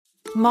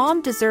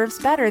Mom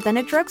deserves better than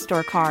a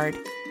drugstore card.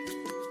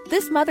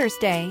 This Mother's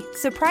Day,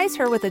 surprise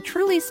her with a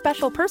truly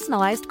special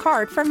personalized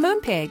card from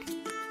Moonpig.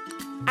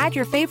 Add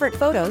your favorite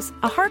photos,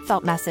 a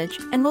heartfelt message,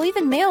 and we'll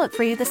even mail it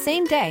for you the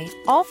same day,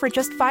 all for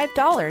just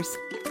 $5.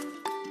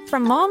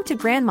 From mom to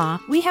grandma,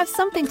 we have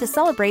something to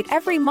celebrate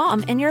every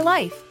mom in your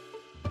life.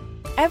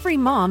 Every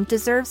mom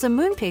deserves a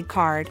Moonpig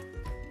card.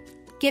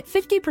 Get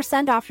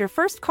 50% off your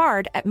first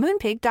card at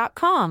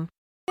moonpig.com.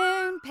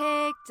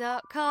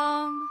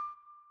 Moonpig.com.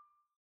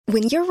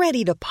 When you're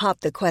ready to pop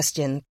the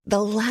question,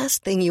 the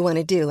last thing you want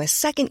to do is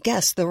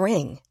second-guess the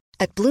ring.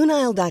 At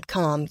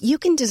BlueNile.com, you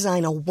can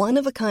design a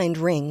one-of-a-kind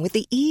ring with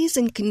the ease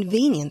and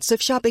convenience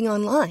of shopping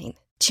online.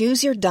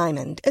 Choose your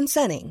diamond and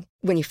setting.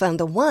 When you find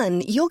the one,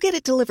 you'll get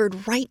it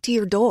delivered right to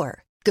your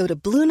door. Go to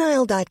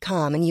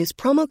BlueNile.com and use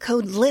promo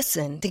code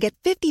LISTEN to get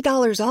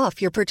 $50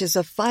 off your purchase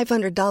of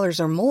 $500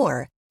 or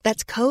more.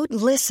 That's code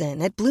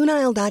LISTEN at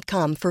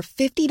BlueNile.com for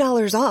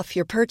 $50 off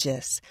your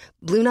purchase.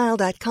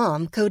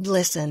 BlueNile.com, code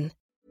LISTEN.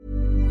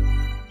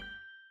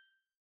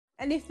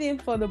 Anything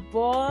for the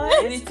boys.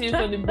 Anything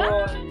for the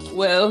boys.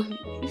 Well,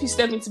 if you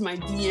step into my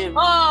DM.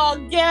 Oh,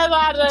 get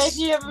out of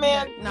here,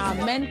 man. Nah,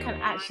 men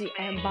can actually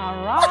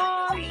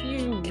embarrass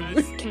you.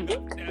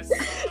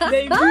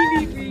 They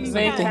really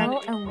can.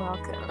 Hello and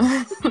welcome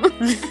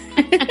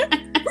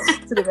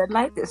to the Red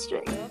Light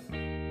District.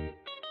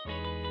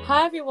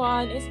 Hi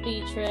everyone, it's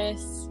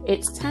Beatrice.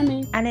 It's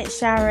Tammy. And it's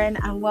Sharon,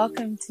 and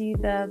welcome to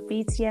the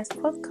BTS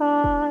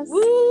podcast.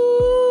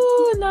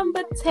 Woo!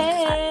 Number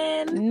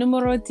 10.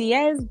 Numero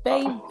 10,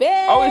 baby.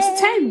 Oh,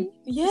 it's 10.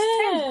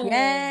 Yeah.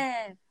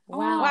 Yeah.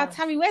 Wow. Wow,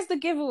 Tammy, where's the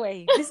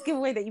giveaway? This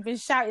giveaway that you've been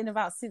shouting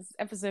about since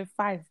episode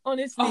 5.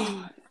 Honestly.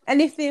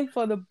 Anything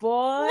for the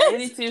boys.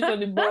 Anything for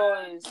the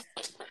boys.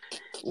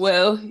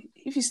 Well,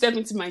 if you step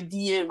into my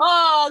DM.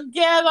 Oh,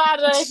 get out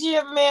of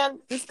here, man.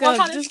 This girl's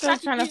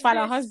trying to find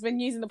a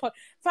husband using the pod.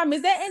 Fam,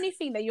 is there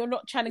anything that you're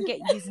not trying to get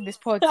using this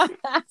pod?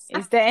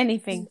 Is there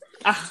anything?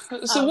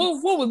 So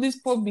what would this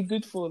pod be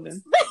good for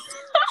then?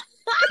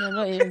 You're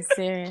not even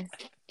serious.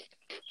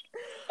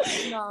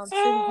 No, I'm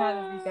so proud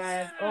of you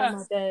guys. Oh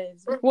my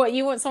days. What,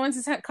 you want someone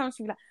to come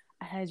to me like,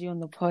 I heard you on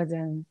the pod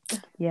and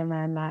yeah,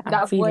 man, like, I'm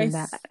That feeling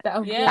voice. that.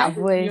 That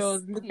Voice.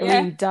 yours. It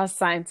really does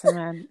sign to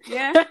man.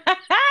 Yeah.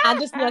 I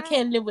just know I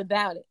can't live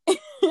without it.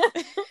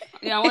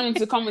 Yeah, I want him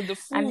to come with the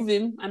full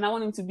Vim and I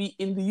want him to be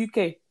in the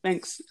UK.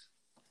 Thanks.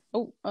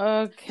 Oh,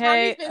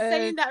 okay. I've been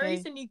saying that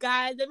recently,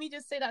 guys. Let me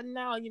just say that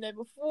now.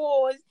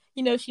 Before,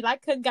 she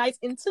liked her guys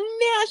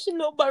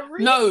international, but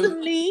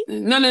recently...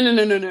 No.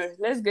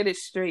 Let's get it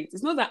straight.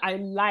 It's not that I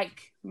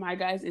like my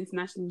guys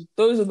international.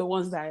 Those are the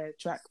ones that I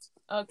attract.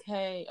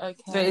 Okay.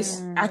 So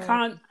it's, I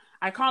can't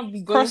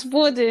be going... Cross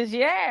borders,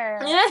 yeah.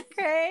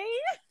 Okay.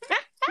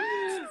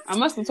 I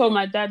must have told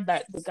my dad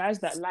that the guys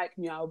that like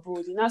me are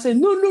abroad. And I said,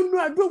 no,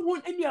 I don't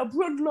want any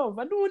abroad love.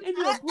 I don't want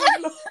any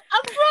abroad love.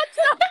 Abroad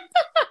love?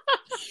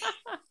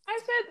 I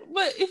said,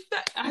 but if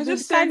that... I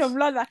just kind of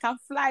love that can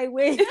fly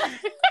away.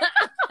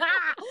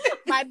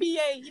 My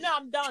BA,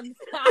 I'm done.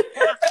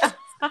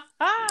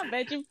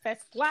 Virgin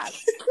first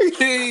class. First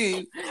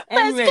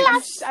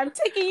class. I'm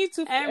taking you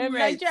to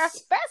Nigeria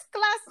first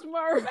class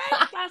tomorrow.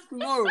 First class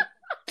tomorrow.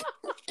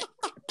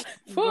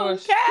 Full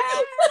Gosh.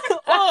 cab.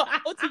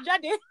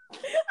 Otijade.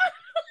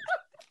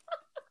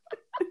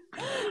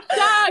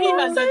 That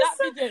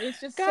video is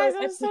just guys, so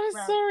I'm epic, so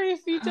bro. sorry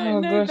if you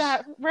don't know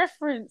that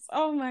reference.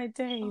 Oh my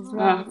days.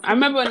 Wow. I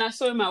remember when I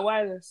saw him at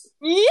Wireless.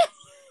 Yeah.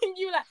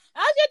 You were like,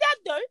 how's your dad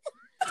though?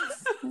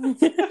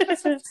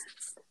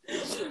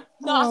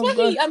 No, I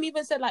swear he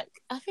even said I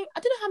don't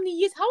know how many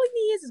years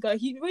ago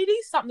he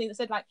released something that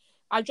said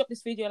I dropped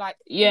this video I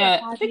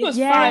think it was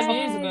 5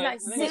 years ago. Like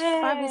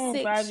 5 or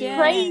 6. Yeah.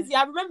 Crazy.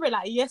 I remember it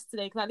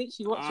yesterday because I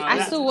literally watched it. I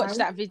still watch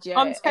that video.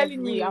 I'm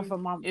telling you, other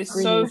month. It's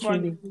really, so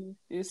truly. funny.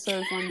 It's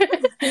so funny.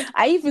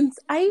 I even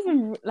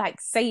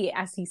say it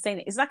as he's saying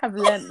it. It's like I've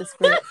learned the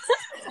script.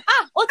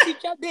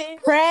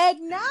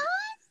 Pregnant.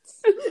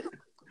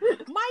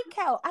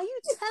 Michael, are you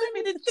telling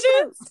me the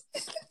truth?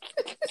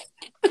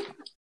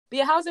 But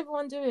yeah, how's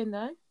everyone doing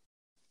though?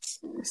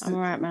 I'm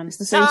alright, man. It's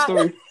the same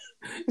story.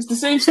 It's the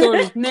same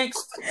story.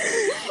 Next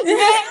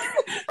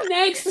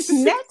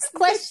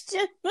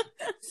question.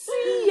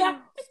 See ya.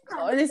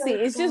 Honestly,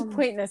 it's just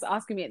pointless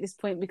asking me at this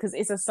point because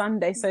it's a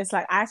Sunday, so it's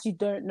I actually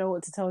don't know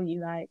what to tell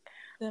you.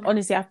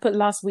 Honestly, I've put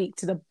last week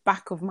to the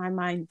back of my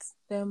mind.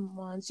 Them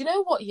ones. You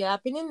know what? Yeah,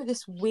 I've been in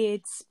this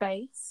weird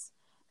space.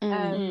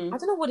 I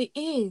don't know what it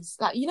is.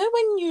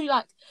 When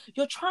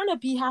you're trying to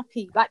be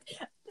happy.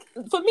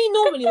 For me,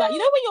 normally, when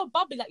you're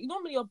bubbly,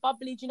 normally you're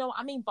bubbly. Do you know what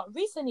I mean? But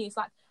recently, it's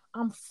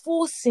I'm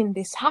forcing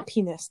this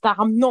happiness that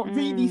I'm not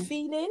really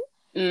feeling.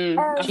 Do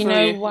you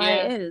know why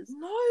it is?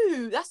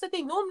 No, that's the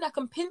thing. Normally, I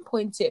can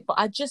pinpoint it, but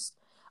I just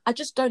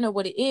don't know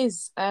what it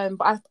is.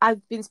 But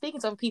I've been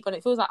speaking to other people, and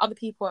it feels like other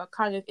people are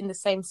kind of in the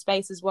same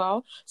space as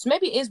well. So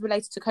maybe it is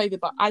related to COVID.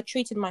 But I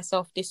treated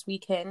myself this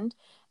weekend.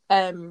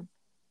 And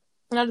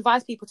I'd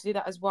advise people to do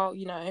that as well,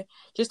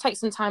 just take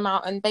some time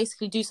out and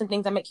basically do some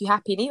things that make you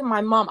happy. And even my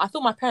mum, I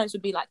thought my parents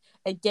would be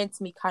against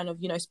me kind of,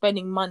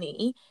 spending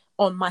money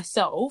on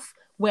myself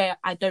where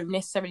I don't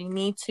necessarily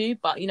need to.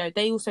 But, you know,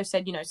 they also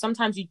said, you know,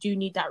 sometimes you do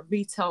need that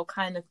retail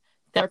kind of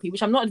therapy,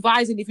 which I'm not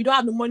advising. If you don't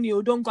have the money,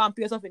 or don't go and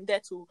put yourself in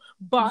debt, or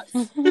but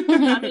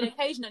I mean,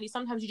 occasionally,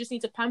 sometimes you just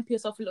need to pamper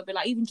yourself a little bit,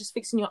 like even just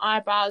fixing your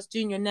eyebrows,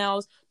 doing your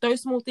nails.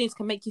 Those small things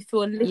can make you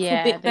feel a little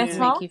bit better.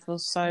 Make you feel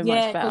so much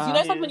better. Because you know,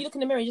 sometimes when you look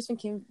in the mirror, you're just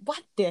thinking,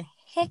 what the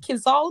heck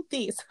is all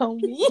this on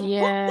me?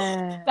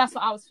 Yeah, that's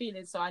what I was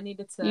feeling. So I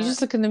needed to. You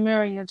just look in the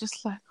mirror and you're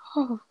just like,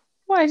 oh,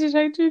 why did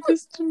I do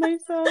this to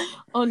myself?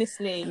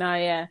 Honestly. No,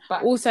 yeah.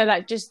 But also,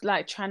 like, just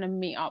like trying to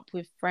meet up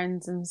with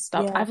friends and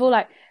stuff. I feel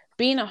like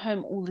being at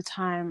home all the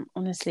time,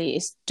 honestly,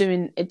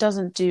 it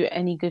doesn't do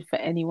any good for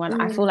anyone.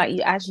 I feel like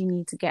you actually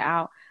need to get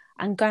out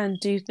and go and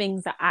do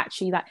things that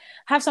actually like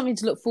have something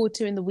to look forward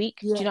to in the week.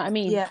 Do you know what I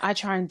mean? I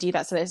try and do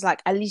that, so it's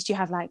like at least you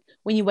have, like,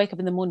 when you wake up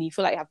in the morning, you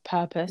feel like you have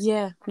purpose.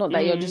 Not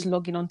that you're just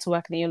logging on to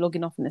work and then you're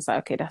logging off and it's like,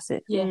 okay, that's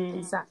it.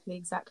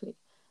 Exactly.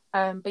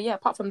 But yeah,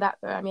 apart from that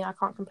though, I mean, I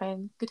can't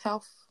complain. Good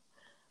health.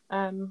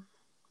 So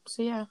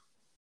yeah.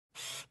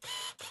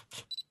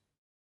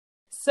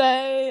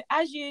 So,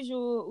 as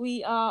usual,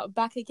 we are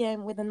back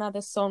again with another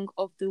song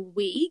of the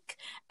week.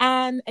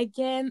 And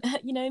again,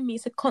 you know me,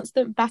 it's a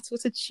constant battle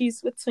to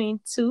choose between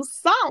two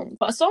songs.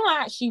 But a song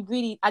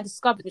I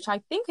discovered, which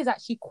I think is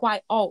actually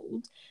quite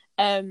old.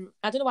 I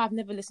don't know why I've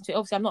never listened to it.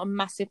 Obviously, I'm not a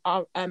massive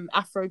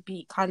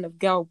Afrobeat kind of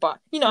girl, but,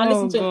 you know, I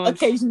listen to it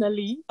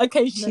occasionally.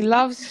 She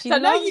loves I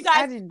know you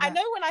guys, I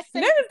know when I say...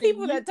 You know when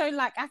people that don't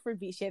like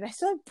Afrobeat shit, they're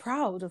so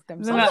proud of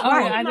themselves.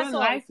 Like, I don't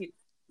like it.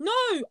 No,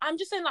 I'm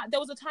just saying, like, there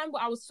was a time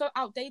where I was so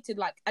outdated,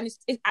 like, and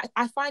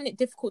I find it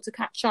difficult to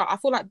catch up. I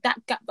feel like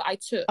that gap that I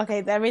took.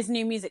 Okay, there is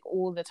new music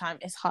all the time.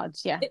 It's hard,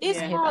 It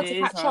is hard to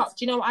catch up.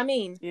 Do you know what I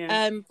mean?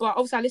 Yeah. But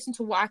obviously I listen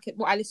to what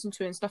I listen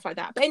to and stuff like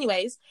that. But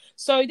anyways,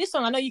 so this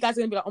song, I know you guys are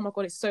gonna be like, oh my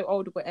god, it's so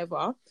old or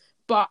whatever.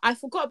 But I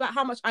forgot about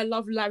how much I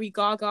love Larry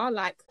Gaga.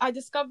 Like, I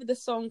discovered the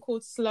song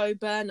called Slow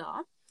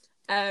Burner.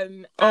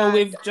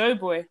 With Joe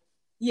Boy.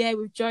 Yeah,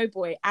 with Joe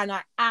Boy, and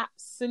I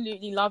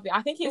absolutely love it.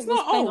 I think it's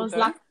not old.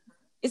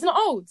 It's not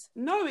old.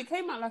 No, it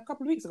came out like a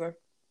couple of weeks ago.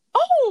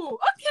 Oh,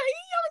 okay.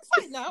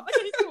 I'm excited now.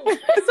 Okay, cool.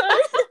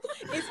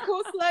 So it's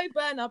called Slow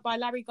Burner by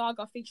Larry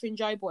Gaga featuring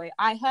Joe Boy.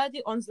 I heard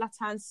it on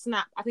Zlatan's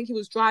Snap. I think he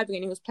was driving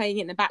and he was playing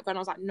it in the background.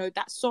 I was like, no,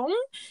 that song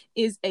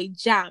is a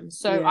jam.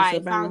 So I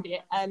found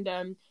it and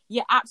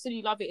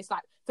absolutely love it. It's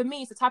like, for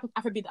me, it's the type of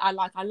Afrobeat that I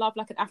like. I love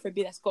like an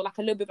Afrobeat that's got like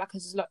a little bit like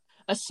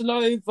a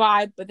slow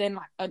vibe, but then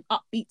like an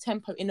upbeat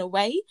tempo in a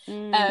way.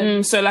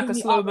 So like a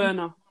slow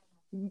burner.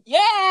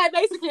 Yeah,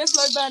 basically a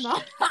slow burner.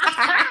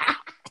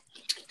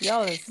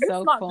 Y'all are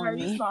so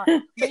funny.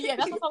 But yeah,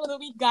 that's my song of the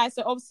week, guys.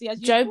 So obviously, as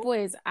Joe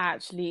Boy is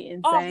actually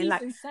insane. Oh, he's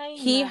like insane.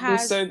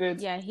 He's so good.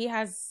 Yeah, he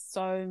has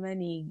so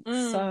many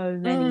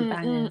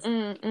bangers.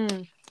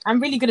 And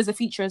really good as a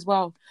feature as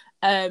well.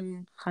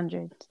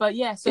 100. But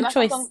yeah, so good that's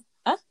choice.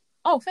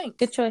 Oh, thanks.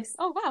 Good choice.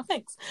 Oh wow,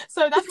 thanks.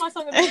 So that's my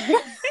song of the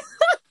week.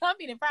 I'm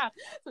feeling proud.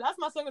 So that's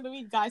my song of the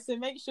week, guys. So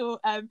make sure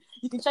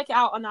you can check it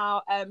out on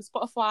our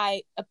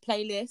Spotify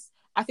playlist.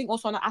 I think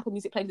also on our Apple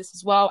Music playlist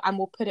as well, and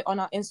we'll put it on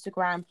our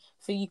Instagram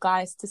for you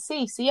guys to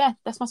see. So yeah,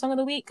 that's my song of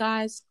the week,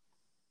 guys.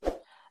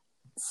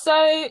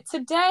 So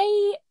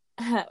today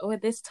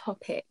with this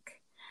topic.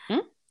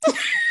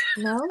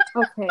 No?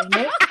 Okay.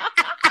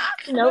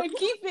 No.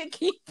 Keep it.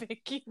 Keep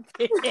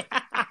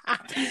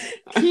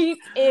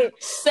it.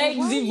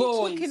 Sexy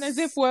voice. Talking as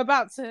if we're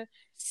about to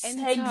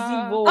sexy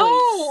enter... voice.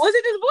 Oh, was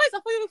it this voice?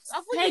 I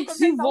thought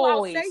sexy you were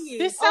voice.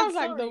 This sounds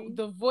like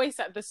the voice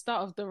at the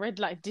start of the red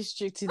light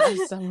district in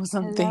this song or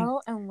something.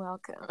 Hello and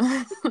welcome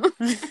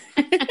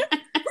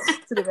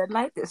to the red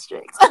light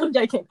district. I'm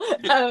joking.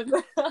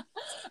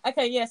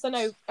 Okay, yeah. So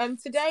no.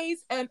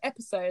 Today's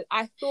episode,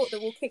 I thought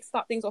that we'll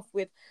kickstart things off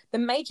with the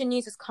major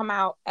news has come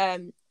out.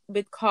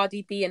 With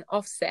Cardi B and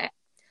Offset,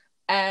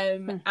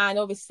 and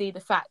obviously the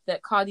fact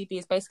that Cardi B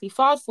has basically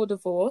filed for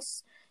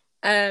divorce.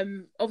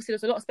 Obviously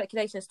there's a lot of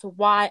speculation as to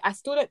why. I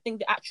still don't think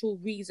the actual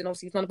reason,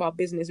 obviously it's none of our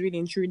business really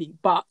and truly,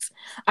 but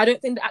I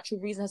don't think the actual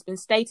reason has been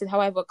stated.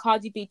 However,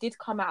 Cardi B did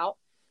come out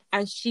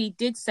and she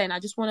did say, and I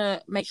just want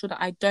to make sure that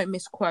I don't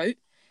misquote,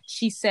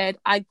 she said,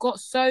 I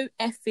got so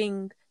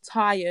effing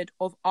tired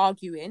of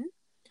arguing,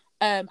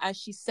 and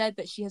she said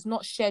that she has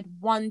not shed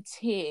one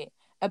tear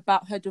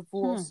about her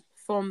divorce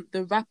from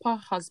the rapper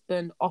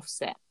husband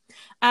Offset.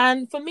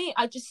 And for me,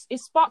 it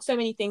sparked so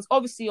many things.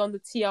 Obviously on the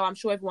TL, I'm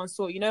sure everyone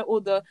saw, you know,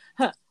 all the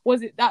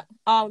was it that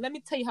let me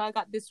tell you how I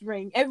got this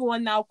ring.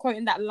 Everyone now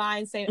quoting that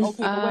line saying,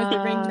 okay, but where's the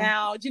ring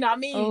now? Do you know what I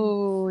mean?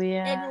 Oh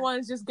yeah.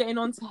 Everyone's just getting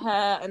onto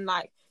her and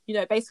like, you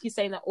know, basically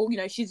saying that, you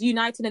know, she's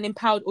united and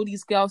empowered all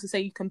these girls to say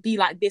you can be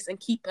like this and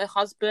keep a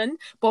husband.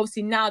 But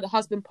obviously now the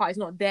husband part is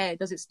not there.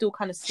 Does it still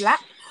kind of slap?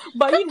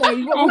 But you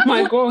know, oh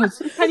my god,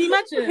 can you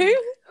imagine?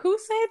 Who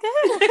said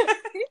that?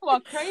 People are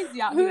crazy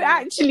out Who here.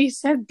 actually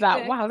said that?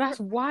 Yeah. Wow, that's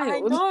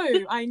wild.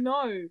 I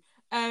know.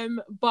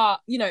 But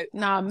you know,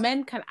 nah,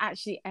 men can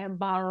actually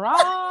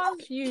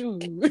embarrass you.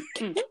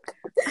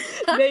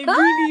 they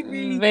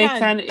really They can.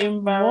 can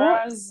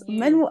embarrass you.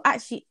 Men will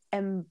actually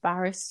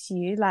embarrass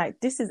you. Like,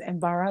 this is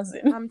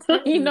embarrassing. I'm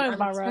telling You you, know, I'm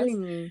embarrassed.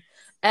 telling you.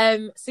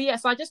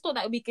 So I just thought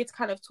that would be good to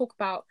kind of talk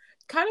about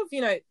kind of,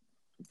 you know,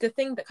 the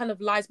thing that kind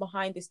of lies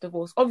behind this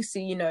divorce.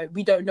 Obviously, you know,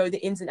 we don't know the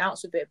ins and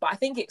outs of it, but I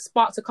think it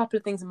sparked a couple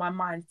of things in my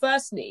mind.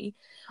 Firstly,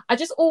 I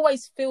just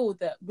always feel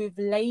that with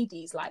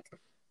ladies, like,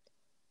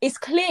 it's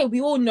clear we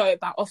all know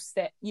about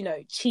Offset, you know,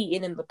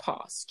 cheating in the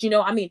past. Do you know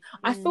what I mean?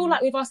 I feel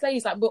like with us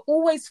ladies, like, we're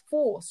always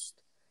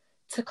forced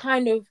to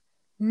kind of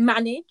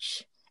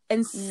manage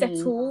and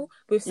settle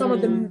with some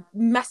of the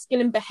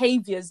masculine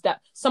behaviors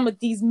that some of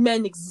these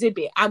men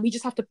exhibit, and we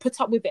just have to put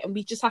up with it, and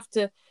we just have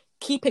to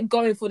keep it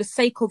going for the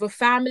sake of a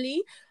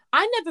family.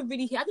 I never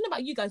really hear, I don't know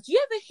about you guys, do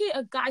you ever hear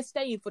a guy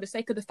staying for the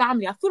sake of the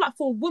family? I feel like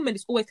for a woman,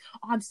 it's always,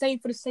 oh, I'm staying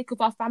for the sake of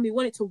our family, we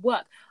want it to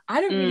work.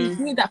 I don't really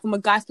hear that from a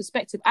guy's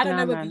perspective. I don't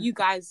know whether you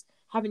guys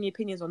have any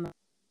opinions on that.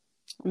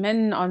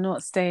 Men are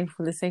not staying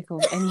for the sake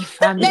of any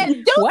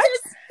family. What?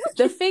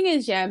 The thing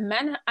is, yeah,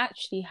 men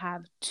actually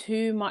have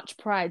too much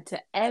pride to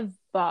ever...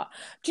 Do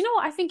you know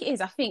what I think it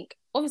is? I think,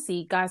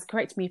 obviously, guys,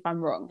 correct me if I'm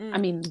wrong. I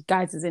mean,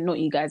 guys as in, not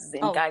you guys as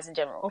in, guys in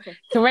general. Okay.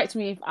 Correct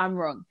me if I'm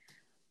wrong.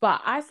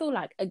 But I feel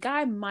like a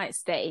guy might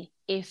stay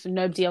if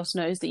nobody else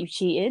knows that you've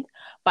cheated.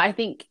 But I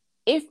think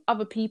if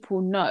other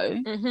people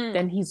know,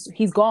 then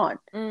he's gone.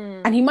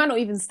 And he might not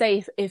even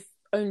stay if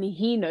only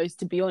he knows,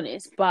 to be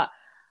honest. But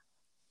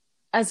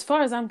as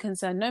far as I'm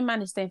concerned, no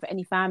man is staying for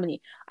any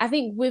family. I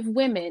think with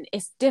women,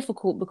 it's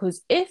difficult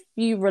because if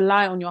you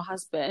rely on your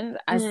husband,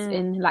 as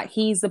in, like,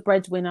 he's the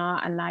breadwinner,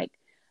 and like,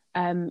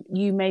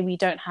 you maybe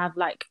don't have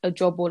like a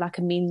job or like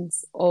a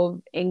means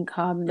of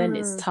income, then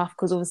it's tough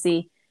because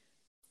obviously,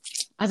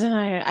 I don't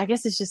know, I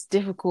guess it's just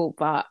difficult.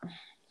 But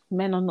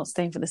men are not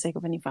staying for the sake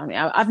of any family.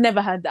 I've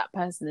never heard that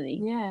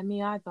personally. Yeah,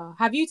 me either.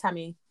 Have you,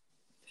 Tammy?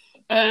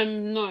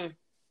 No.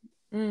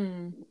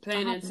 Plain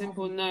and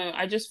simple, no.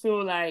 I just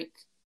feel like,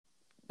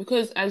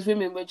 because as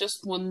women, we're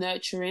just more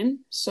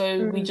nurturing,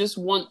 so we just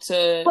want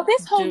to But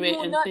this whole do it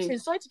more and nurturing,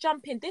 think. sorry to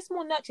jump in, this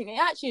more nurturing,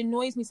 it actually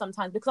annoys me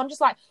sometimes, because I'm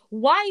just like,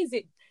 why is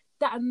it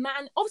that a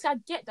man, obviously I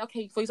get that,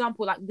 okay, for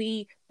example, like,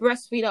 we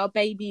breastfeed our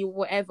baby or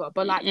whatever,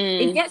 but like,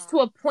 it gets to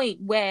a point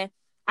where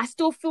I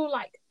still feel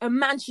like a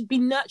man should be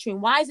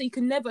nurturing. Why is it you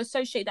can never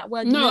associate that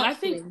word nurturing? I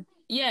think,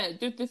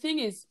 the thing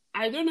is,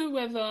 I don't know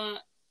whether...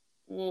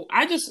 Well,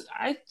 I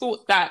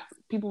thought that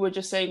people were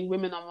just saying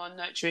women are more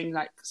nurturing.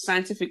 Like,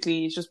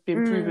 scientifically, it's just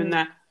been proven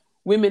that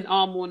women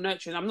are more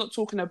nurturing. I'm not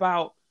talking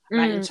about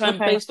like in terms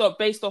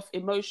based off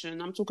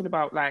emotion. I'm talking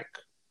about like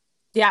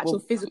the actual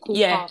physical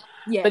part.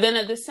 Yeah. But then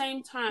at the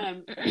same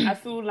time, I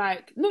feel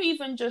like not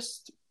even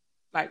just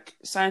like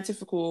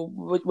scientific or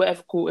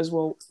whatever called as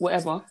well,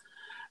 whatever.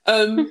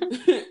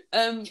 Even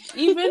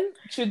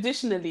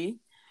traditionally,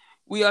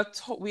 we are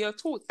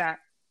taught that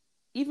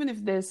even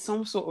if there's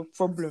some sort of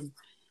problem,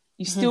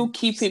 you still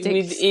keep it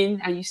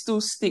within, and you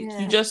still stick.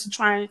 You just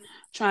try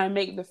and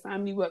make the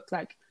family work.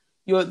 Like,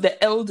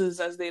 the elders,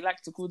 as they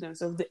like to call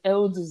themselves, the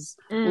elders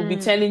will be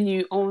telling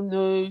you, "Oh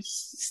no,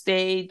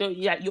 stay." Don't.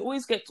 Yeah, you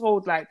always get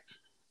told like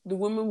the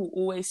woman will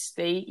always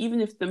stay,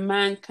 even if the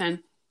man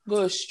can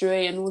go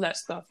astray and all that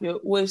stuff. You're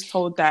always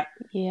told that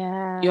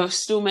you're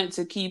still meant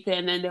to keep it,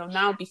 and then they'll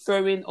now be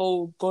throwing,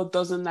 "Oh, God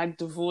doesn't like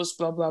divorce,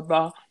 blah blah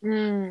blah."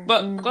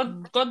 But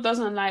God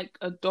doesn't like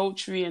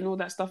adultery and all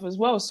that stuff as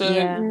well. So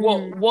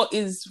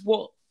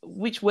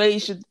which way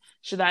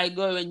should I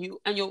go?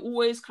 And you're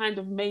always kind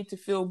of made to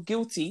feel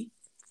guilty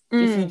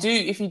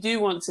if you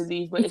do want to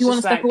leave, but if it's you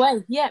just want to like, step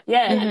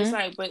away, and it's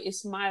like, but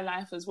it's my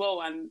life as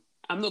well, and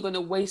I'm not going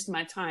to waste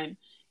my time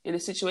in a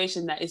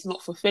situation that is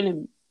not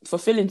fulfilling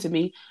to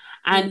me.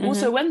 And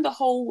also, when the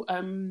whole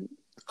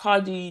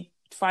Cardi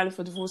filing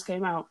for divorce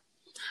came out,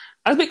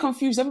 I was a bit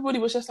confused. Everybody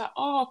was just like,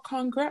 "Oh,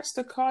 congrats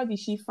to Cardi,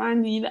 she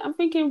finally..." I'm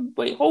thinking,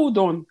 wait, hold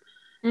on.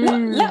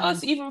 Let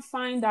us even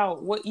find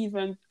out what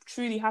even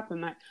truly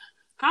happened. Like,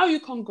 how are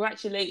you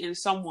congratulating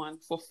someone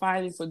for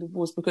filing for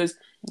divorce? Because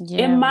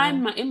in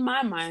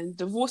my mind,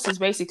 divorce is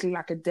basically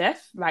like a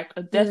death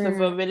of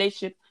a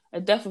relationship,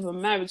 a death of a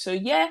marriage. So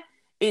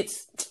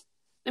it's...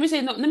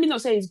 Let me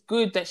not say it's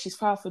good that she's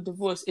filed for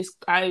divorce.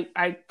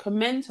 I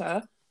commend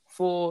her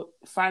for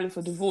filing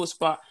for divorce,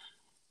 but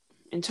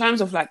in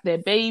terms of like their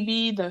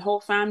baby, the whole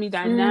family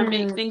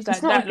dynamic, things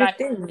like that, like,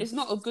 it's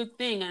not a good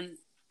thing. And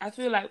I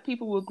feel like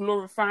people were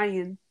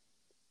glorifying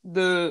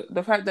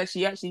the fact that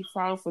she actually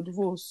filed for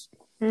divorce.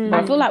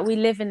 I feel like we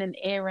live in an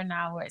era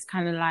now where it's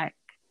kind of like,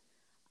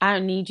 I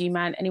don't need you,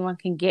 man. Anyone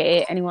can get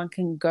it. Anyone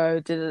can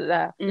go.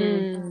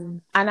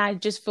 And I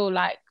just feel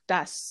like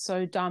that's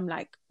so dumb.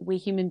 Like, we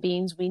human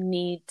beings, we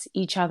need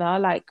each other.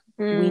 Like,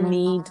 we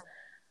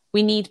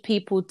need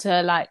people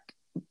to, like,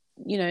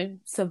 you know,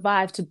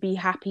 survive, to be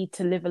happy,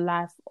 to live a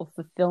life of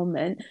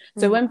fulfillment.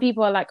 So when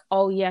people are like,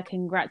 "Oh yeah,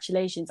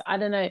 congratulations," I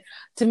don't know.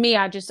 To me,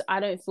 I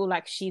don't feel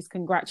like she's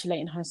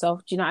congratulating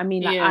herself. Do you know what I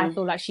mean? Like, I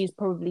feel like she's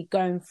probably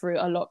going through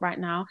a lot right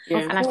now,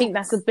 and I think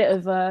that's a bit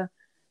of a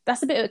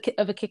that's a bit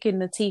of a kick in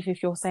the teeth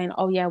if you're saying,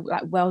 oh yeah,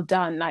 like, well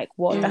done, like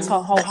what, that's her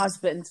whole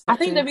husband. I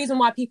think the reason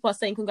why people are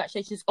saying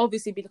congratulations is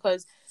obviously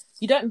because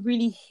you don't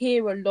really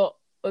hear a lot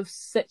of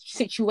such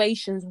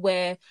situations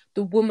where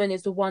the woman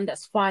is the one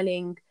that's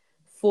filing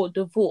for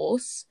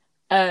divorce,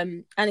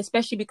 and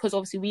especially because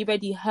obviously we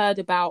already heard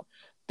about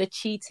the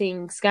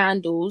cheating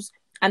scandals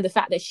and the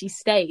fact that she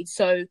stayed.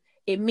 So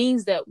it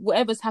means that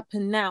whatever's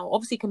happened now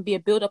obviously can be a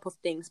build-up of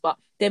things, but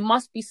there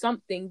must be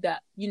something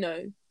that, you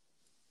know,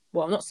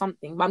 well, not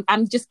something, but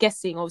I'm just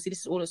guessing, obviously this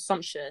is all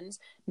assumptions.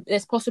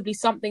 There's possibly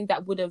something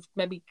that would have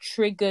maybe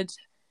triggered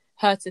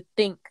her to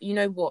think, you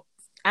know what,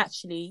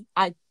 actually,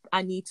 I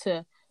need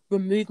to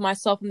remove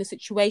myself from the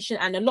situation.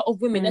 And a lot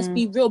of women, let's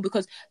be real,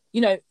 because,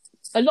 you know,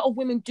 a lot of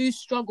women do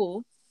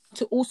struggle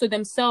to also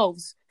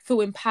themselves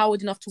feel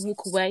empowered enough to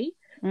walk away.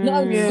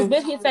 No, because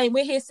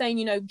we're here saying,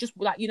 you know, just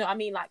like, you know, I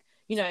mean, like,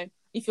 you know,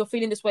 if you're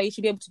feeling this way, you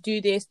should be able to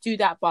do this, do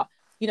that. But,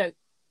 you know,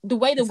 the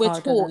way that we're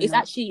taught is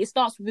actually, it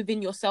starts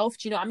within yourself.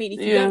 Do you know what I mean?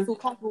 If you don't feel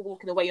comfortable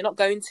walking away, you're not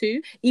going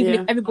to, even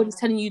if everybody's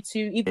telling you to,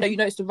 even though you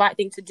know it's the right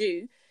thing to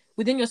do.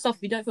 Within yourself,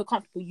 if you don't feel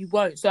comfortable, you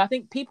won't. So I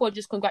think people are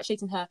just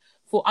congratulating her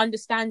for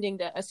understanding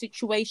that a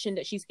situation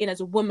that she's in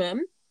as a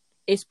woman,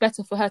 it's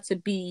better for her to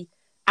be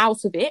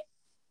out of it.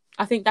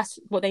 I think that's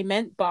what they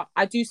meant. But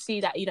I do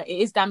see that, you know, it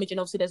is damaging.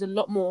 Obviously, there's a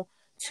lot more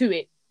to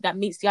it that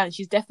meets the eye. And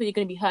she's definitely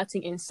going to be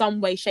hurting in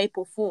some way, shape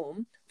or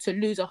form to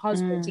lose her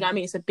husband. Do you know what I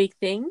mean? It's a big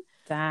thing.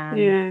 Damn.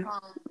 Yeah.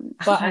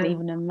 But I can't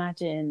even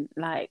imagine,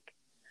 like,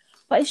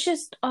 but it's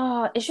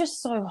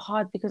just so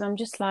hard because I'm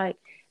just like,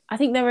 I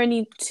think they're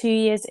only 2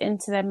 years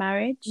into their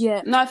marriage.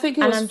 Yeah. No, I think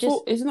it was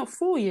four. Is it not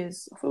 4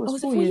 years? I thought it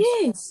was 4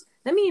 years.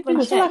 Let me even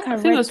check. I feel like I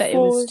read that it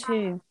was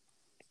 2.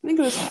 I think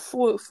it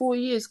was 4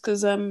 years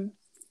because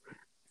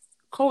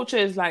Culture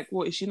is like,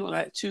 what is she not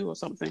like 2 or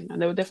something?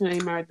 And they were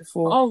definitely married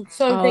before. Oh,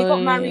 so they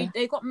got married. Yeah.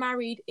 They got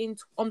married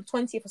on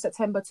 20th of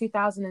September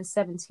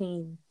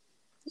 2017.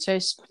 So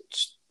it's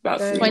about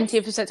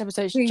 20th of September.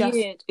 So it's 3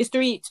 years. It's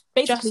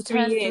basically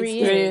 3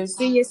 years.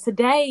 3 years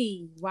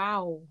today.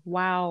 Wow.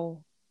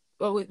 Well,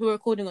 we're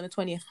recording on the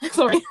 20th.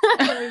 Sorry.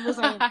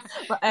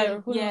 But,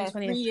 yeah,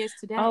 3 years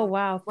today. Oh,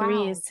 wow.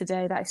 3 years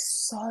today. That is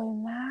so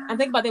mad. And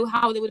think about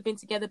how they would have been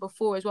together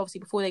before as well, obviously,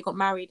 before they got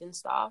married and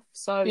stuff.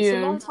 So it's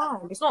a long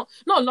time. It's not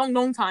a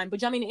long time,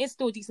 but I mean, it is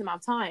still a decent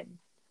amount of time.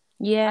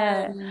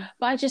 Yeah.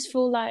 But I just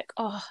feel like,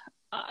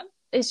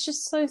 it's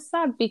just so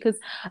sad because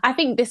I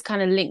think this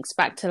kind of links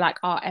back to like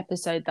our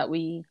episode that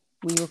we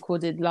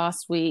recorded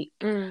last week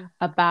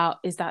about,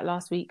 is that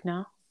last week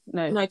now?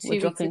 No, 2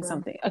 we're dropping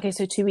something. Okay,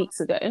 so 2 weeks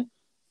ago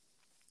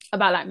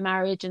about like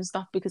marriage and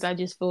stuff, because I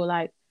just feel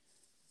like,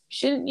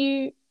 shouldn't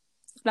you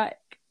like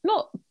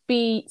not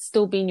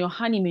still be in your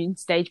honeymoon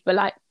stage, but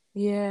like,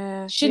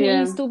 shouldn't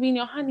you still be in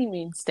your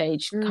honeymoon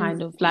stage?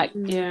 Kind of like,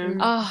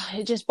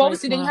 it just. But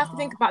obviously, then you have to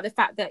think about the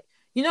fact that,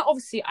 you know,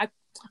 obviously,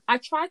 I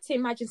try to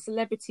imagine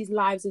celebrities'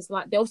 lives as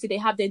like, they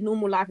have their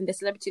normal life and their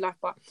celebrity life,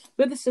 but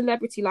with the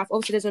celebrity life,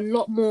 obviously there's a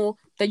lot more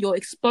that you're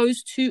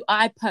exposed to.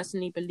 I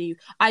personally believe.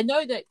 I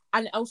know that,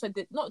 and also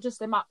that not just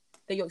the amount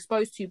that you're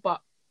exposed to, but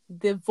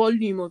the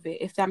volume of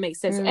it, if that makes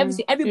sense. So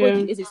obviously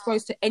everybody is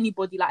exposed to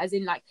anybody, like as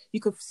in like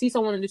you could see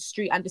someone on the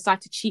street and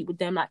decide to cheat with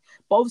them, like.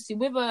 But obviously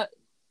with a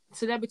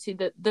celebrity,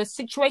 the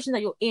situation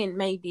that you're in,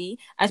 maybe,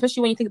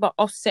 especially when you think about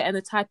Offset and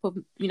the type of,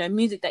 you know,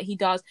 music that he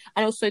does,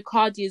 and also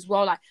Cardi as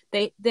well, like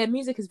their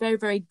music is very,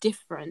 very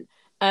different.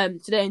 So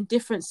they're in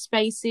different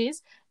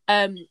spaces.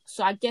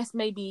 So I guess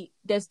maybe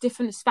there's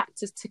different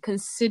factors to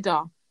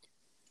consider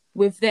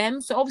with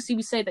them. So obviously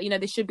we say that, you know,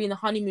 they should be in the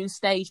honeymoon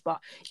stage, but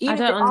I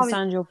don't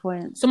understand your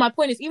point. So my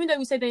point is, even though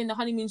we say they're in the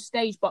honeymoon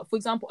stage, but for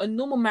example, a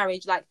normal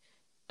marriage, like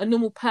a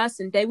normal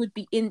person, they would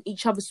be in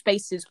each other's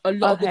spaces a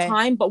lot of the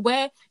time. But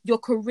where your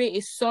career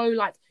is so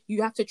like,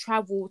 you have to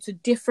travel to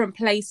different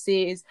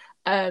places,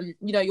 you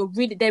know,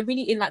 they're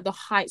really in like the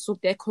heights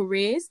of their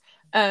careers.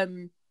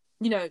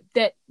 You know,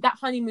 that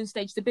honeymoon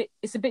stage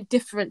it's a bit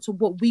different to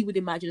what we would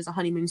imagine as a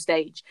honeymoon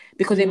stage,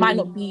 because it might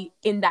not be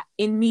in that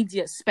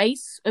immediate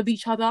space of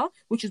each other,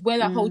 which is where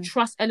that whole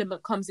trust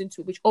element comes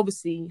into it, which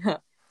obviously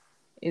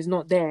is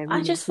not there. Really.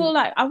 I just feel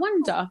like, I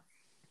wonder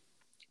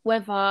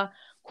whether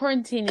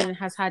quarantining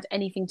has had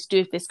anything to do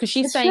with this, because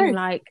she's saying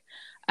like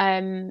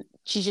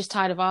she's just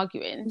tired of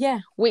arguing,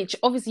 which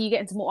obviously you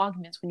get into more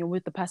arguments when you're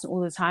with the person all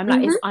the time.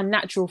 Like it's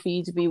unnatural for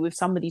you to be with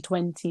somebody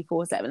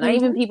 24/7. Like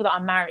even people that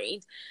are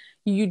married,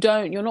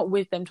 you're not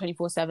with them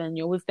 24/7.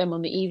 You're with them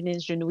on the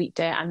evenings, during the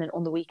weekday, and then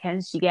on the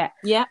weekends you get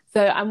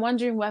so I'm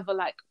wondering whether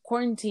like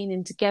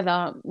quarantining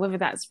together, whether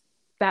that's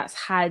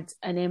had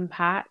an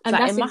impact. And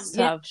like, it must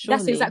have, surely.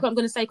 That's exactly what I'm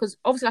going to say, because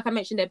obviously, like I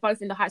mentioned, they're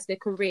both in the heights of their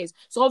careers.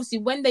 So obviously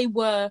when they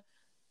were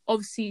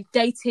obviously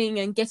dating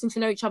and getting to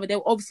know each other, they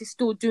were obviously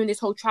still doing this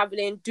whole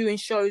traveling, doing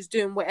shows,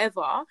 doing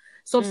whatever.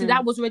 So obviously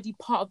that was already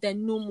part of their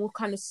normal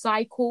kind of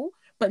cycle.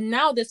 But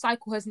now the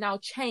cycle has now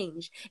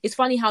changed. It's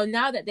funny how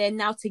now that they're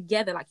now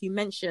together, like you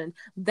mentioned,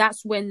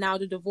 that's when now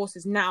the divorce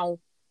is now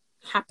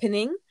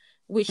happening.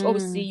 which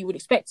obviously you would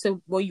expect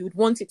to, well, you would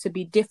want it to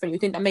be different. You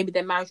think that maybe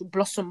their marriage will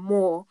blossom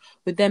more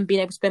with them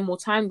being able to spend more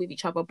time with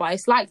each other. But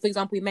it's like, for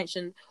example, we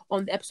mentioned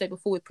on the episode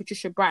before with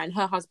Patricia Bright and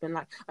her husband,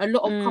 like a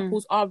lot of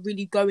couples are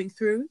really going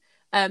through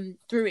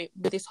it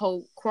with this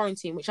whole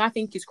quarantine, which I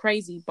think is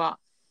crazy. But,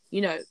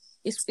 you know,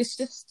 it's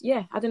just,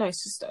 yeah, I don't know.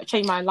 It's just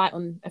changed my light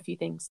on a few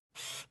things.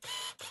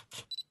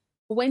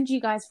 When do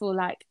you guys feel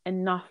like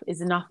enough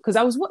is enough? Because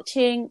I was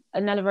watching a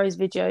Nella Rose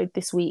video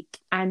this week,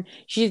 and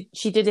she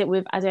did it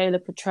with Adela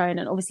Patron,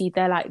 and obviously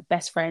they're like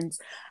best friends,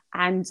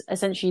 and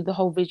essentially the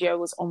whole video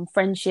was on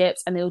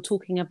friendships, and they were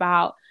talking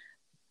about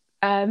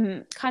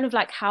kind of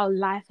like how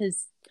life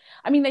has,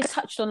 I mean, they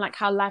touched on like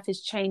how life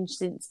has changed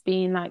since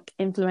being like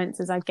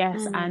influencers, I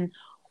guess, and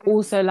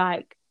also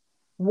like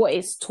what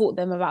it's taught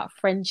them about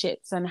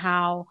friendships and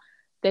how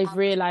they've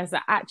realized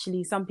that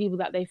actually some people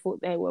that they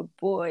thought they were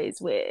boys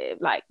with,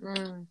 like,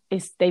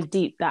 they've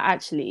deep that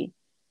actually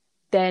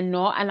they're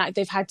not. And like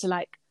they've had to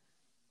like,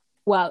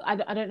 well, I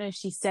don't know if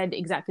she said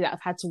exactly that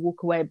I've had to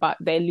walk away, but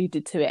they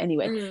alluded to it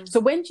anyway. So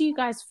when do you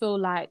guys feel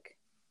like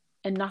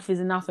enough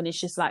is enough and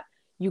it's just like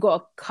you got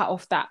to cut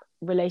off that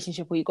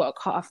relationship or you got to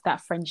cut off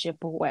that friendship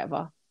or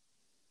whatever?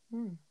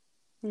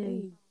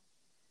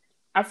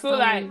 I feel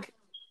like,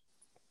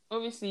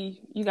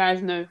 obviously you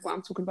guys know what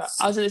I'm talking about.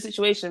 I was in a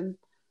situation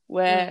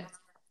where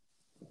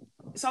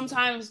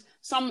sometimes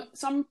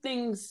some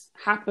things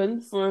happen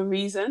for a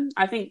reason.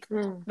 I think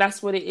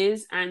that's what it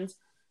is. And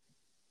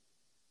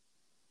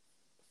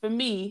for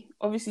me,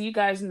 obviously you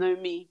guys know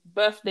me,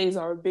 birthdays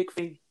are a big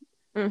thing.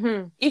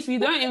 If you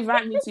don't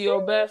invite me to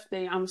your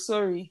birthday, I'm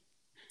sorry.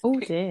 Oh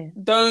dear.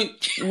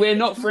 We're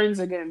not friends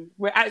again.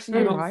 We're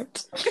actually not.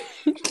 Right.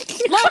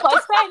 No, but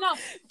it's fair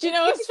enough. Do you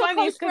know what's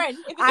funny? If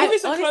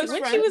it's a close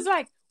when friend. she was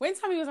like, when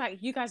Tammy was like,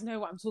 you guys know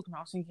what I'm talking about,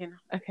 I was thinking,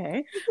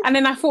 okay. And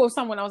then I thought of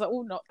someone, I was like,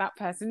 oh, not that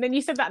person. Then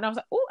you said that and I was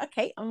like, oh,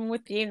 okay, I'm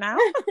with you now.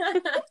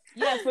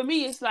 Yeah, for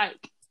me, it's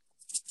like,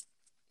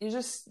 it's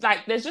just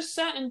like, there's just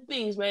certain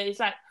things where it's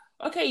like,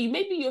 okay,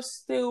 maybe you're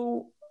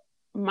still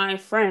my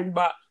friend,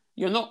 but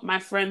you're not my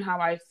friend how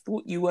I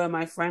thought you were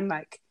my friend.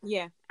 Like,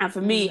 yeah. And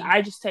for me,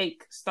 I just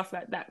take stuff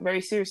like that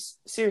very serious.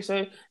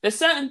 So there's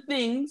certain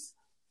things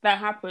that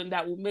happen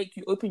that will make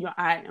you open your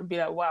eye and be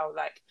like, wow,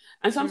 like,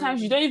 and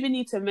sometimes you don't even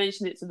need to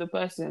mention it to the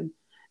person.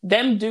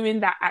 Them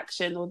doing that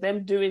action or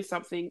them doing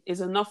something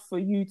is enough for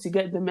you to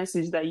get the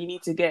message that you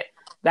need to get.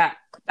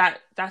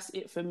 That's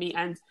it for me.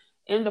 And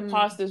in the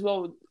past as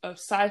well,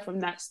 aside from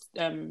that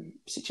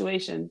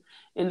situation,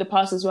 in the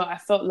past as well, I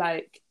felt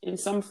like in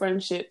some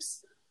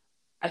friendships,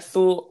 I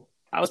thought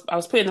I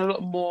was putting a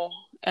lot more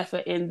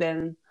effort in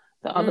than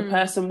the other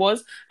person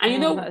was. And you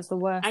know, that is the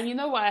worst. And you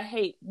know what I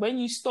hate? When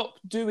you stop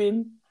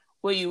doing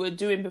what you were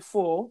doing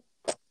before,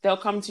 they'll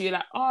come to you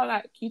like, oh,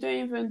 like, you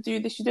don't even do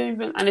this, you don't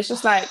even, and it's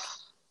just like,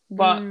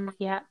 but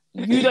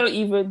you don't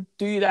even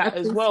do that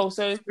as well.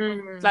 So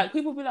like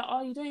people be like,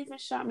 oh, you don't even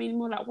shout me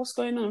anymore, like, what's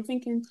going on? I'm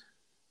thinking,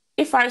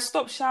 if I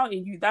stop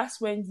shouting you, that's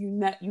when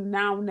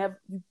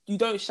you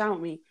don't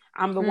shout me.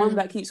 I'm the one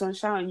that keeps on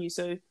shouting you.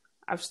 So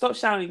I've stopped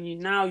shouting you.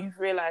 Now you've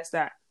realised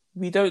that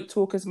we don't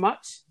talk as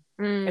much,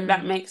 if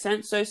that makes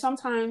sense. So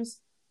sometimes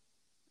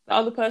the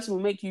other person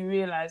will make you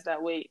realise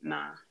that, wait,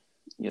 nah,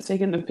 you're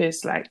taking the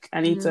piss. Like,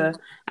 I need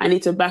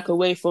to back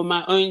away for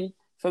my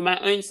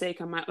own sake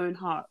and my own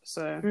heart.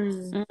 So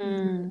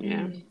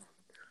yeah.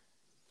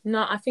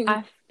 No, I think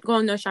go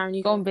on, no, Sharon,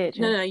 you go on, bitch.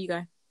 No, you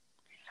go.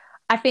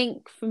 I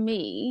think for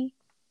me,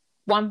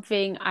 one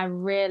thing I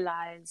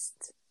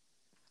realised,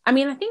 I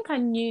mean, I think I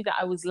knew that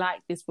I was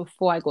like this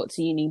before I got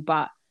to uni,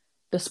 but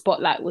the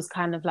spotlight was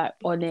kind of like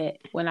on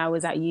it when I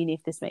was at uni,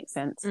 if this makes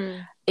sense,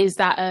 is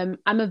that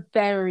I'm a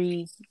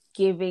very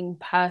giving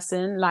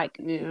person. Like,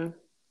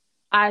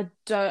 I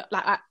don't,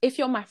 like, if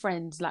you're my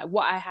friend, like,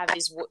 what I have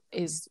is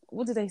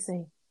what do they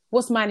say?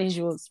 What's mine is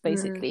yours,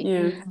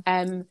 basically.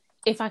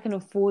 If I can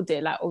afford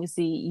it, like,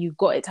 obviously you've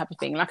got it type of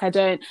thing. Like, I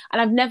don't,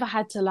 and I've never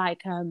had to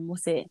like,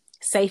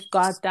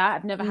 safeguard that.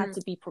 I've never had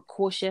to be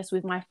precautious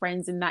with my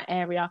friends in that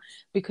area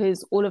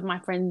because all of my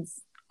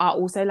friends are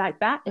also like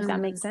that, if that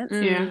makes sense.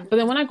 But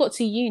then when I got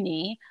to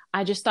uni,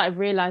 I just started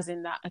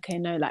realizing that, okay,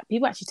 no, like,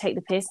 people actually take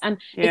the piss. And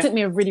it took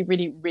me a really,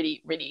 really,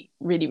 really, really,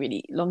 really,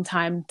 really long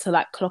time to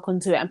like clock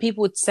onto it. And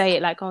people would say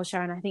it like, oh,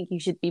 Sharon, I think you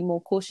should be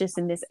more cautious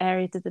in this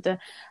area. And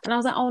I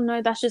was like, oh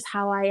no, that's just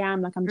how I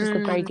am. Like, I'm just a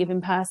very giving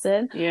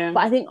person. But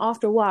I think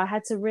after a while I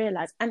had to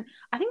realize, and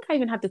I think I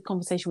even had this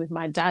conversation with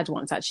my dad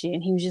once actually,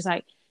 and he was just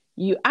like,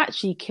 you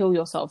actually kill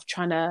yourself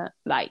trying to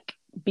like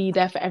be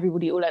there for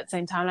everybody all at the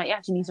same time. Like, you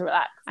actually need to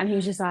relax. And he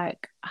was just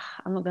like,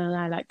 I'm not gonna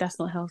lie, like, that's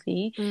not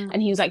healthy.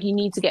 And he was like, you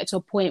need to get to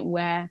a point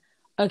where,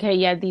 okay,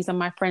 yeah, these are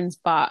my friends,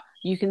 but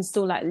you can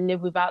still like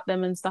live without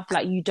them and stuff.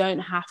 Like, you don't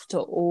have to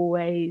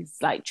always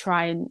like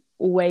try and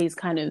always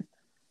kind of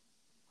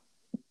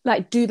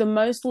like do the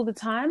most all the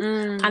time.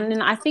 And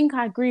then I think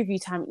I agree with you,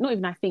 Tam. Not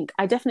even I think,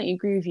 I definitely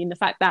agree with you in the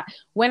fact that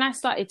when I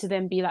started to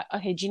then be like,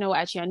 okay, do you know what,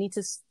 actually I need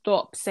to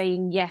stop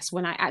saying yes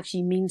when I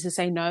actually mean to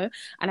say no,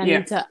 and I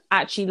need to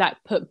actually like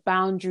put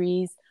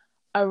boundaries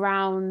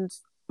around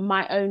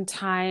my own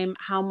time,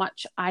 how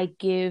much I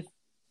give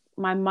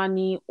my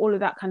money, all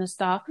of that kind of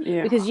stuff.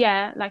 Yeah. Because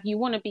like you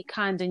want to be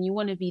kind and you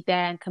want to be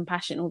there and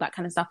compassionate, all that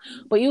kind of stuff.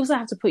 But you also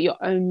have to put your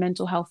own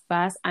mental health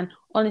first. And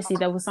honestly,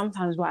 there were some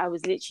times where I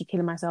was literally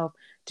killing myself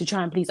to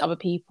try and please other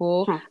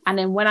people. And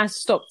then when I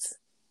stopped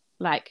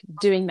like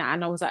doing that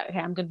and I was like, okay,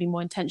 I'm going to be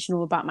more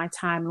intentional about my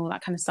time and all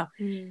that kind of stuff,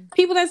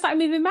 people then started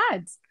moving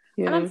mad.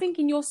 Yeah. And I'm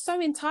thinking, you're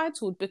so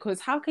entitled, because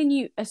how can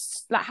you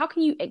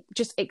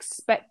just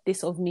expect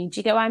this of me? Do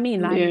you get what I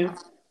mean? Like,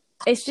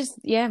 it's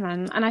just,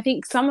 man. And I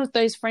think some of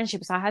those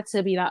friendships, I had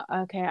to be like,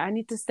 okay, I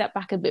need to step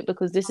back a bit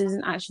because this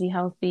isn't actually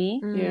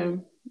healthy.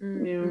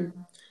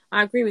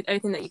 I agree with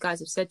everything that you guys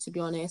have said, to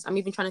be honest. I'm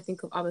even trying to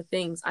think of other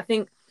things. I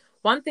think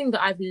one thing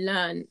that I've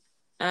learned,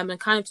 and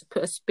kind of to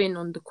put a spin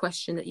on the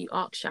question that you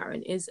asked,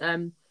 Sharon, is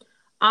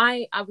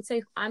I would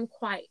say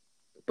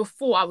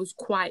before I was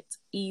quite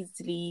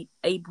easily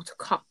able to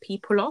cut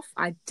people off.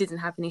 I didn't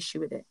have an issue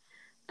with it.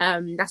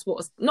 That's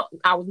what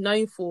I was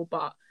known for,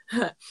 but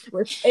if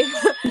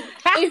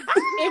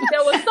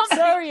there was something...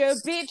 Sorry, a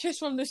Beatrice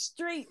from the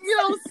street. You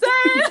know what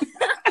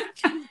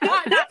I'm saying? No,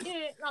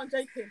 I'm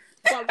joking.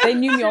 But they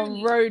knew me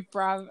on road,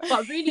 bruv.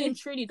 But really and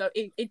truly, though,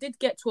 it did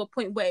get to a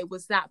point where it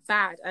was that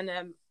bad. And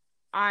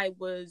I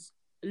was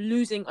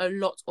losing a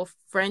lot of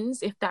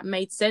friends, if that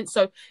made sense.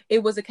 So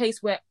it was a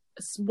case where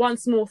one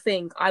small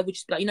thing, I would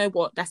just be like, you know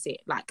what, that's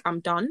it. Like,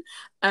 I'm done.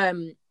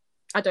 We're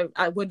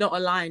not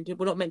aligned.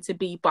 We're not meant to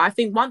be. But I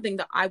think one thing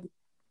that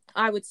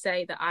I would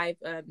say that I've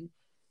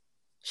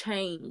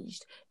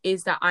changed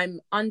is that I'm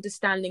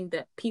understanding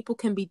that people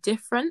can be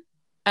different,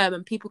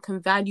 and people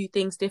can value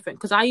things different.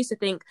 Because I used to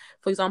think,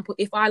 for example,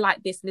 if I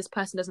like this and this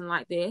person doesn't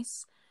like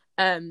this,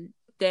 then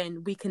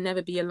we can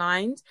never be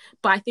aligned.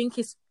 But I think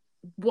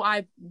what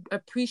I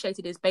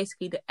appreciated is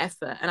basically the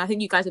effort. And I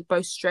think you guys have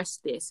both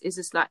stressed this. Is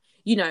just like,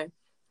 you know,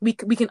 we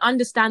can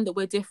understand that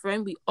we're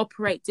different, we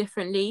operate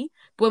differently,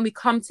 but when we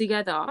come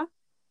together,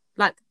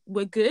 like,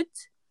 we're good.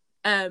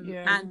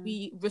 And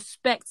we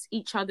respect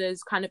each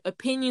other's kind of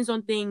opinions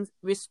on things,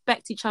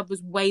 respect each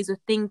other's ways of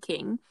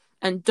thinking,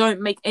 and don't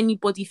make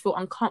anybody feel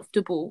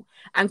uncomfortable,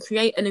 and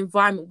create an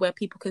environment where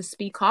people can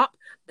speak up.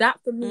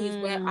 That for me is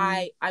where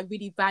I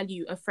really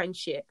value a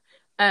friendship.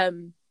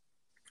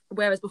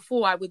 Whereas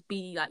before I would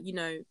be like, you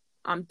know,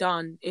 I'm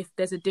done if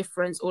there's a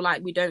difference, or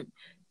like we don't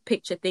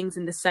picture things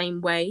in the same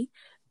way.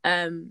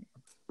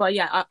 But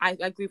yeah, I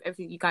agree with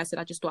everything you guys said.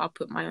 I just thought I'd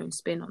put my own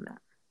spin on that.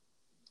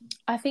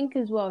 I think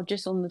as well,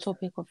 just on the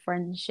topic of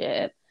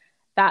friendship,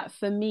 that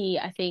for me,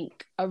 I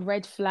think a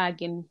red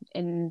flag in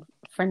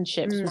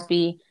friendships would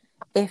be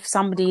if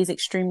somebody is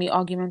extremely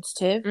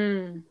argumentative.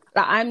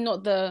 Like, I'm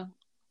not the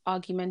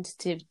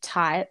argumentative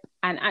type,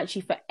 and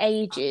actually for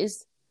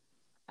ages,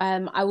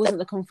 I wasn't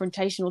the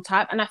confrontational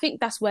type. And I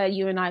think that's where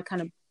you and I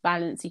kind of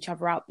balance each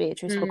other out,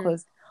 Beatrice,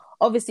 because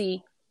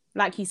obviously,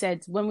 like you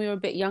said, when we were a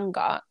bit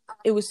younger,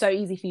 it was so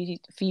easy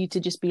for you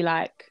to just be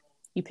like,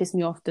 you piss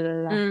me off,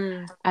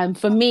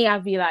 for me,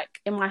 I'd be like,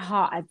 in my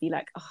heart, I'd be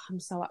like, oh, I'm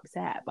so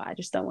upset, but I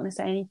just don't want to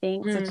say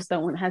anything, because I just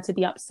don't want her to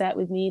be upset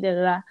with me,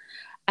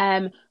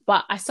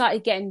 But I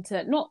started getting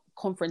to, not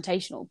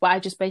confrontational, but I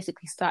just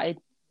basically started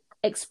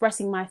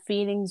expressing my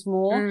feelings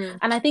more.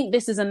 And I think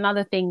this is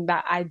another thing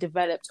that I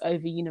developed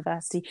over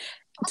university.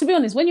 To be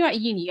honest, when you're at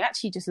uni, you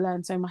actually just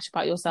learn so much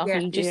about yourself,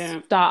 and you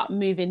just start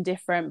moving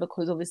different,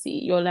 because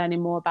obviously you're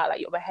learning more about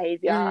like your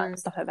behavior and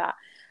stuff like that.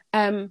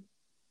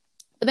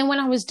 But then when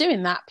I was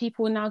doing that,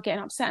 people were now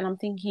getting upset, and I'm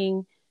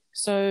thinking,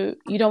 so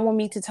you don't want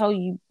me to tell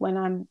you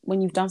when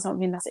you've done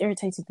something that's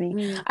irritated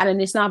me? And then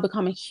it's now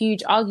become a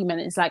huge argument.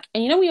 It's like,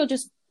 and you know, when you're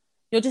just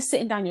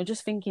sitting down, you're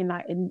just thinking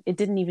like, it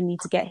didn't even need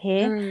to get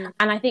here.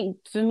 And I think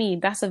for me,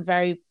 that's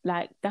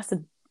that's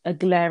a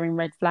glaring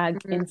red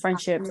flag in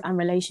friendships and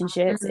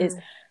relationships, is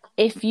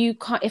if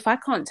I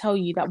can't tell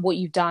you that what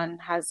you've done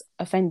has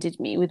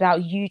offended me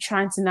without you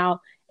trying to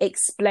now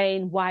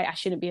explain why I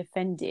shouldn't be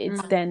offended,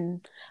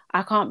 then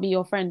I can't be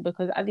your friend,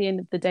 because at the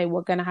end of the day,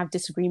 we're going to have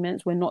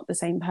disagreements. We're not the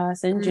same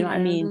person. Do you know what I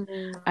mean?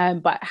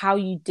 But how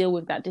you deal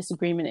with that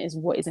disagreement is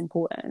what is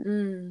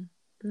important.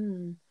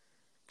 And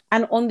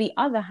on the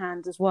other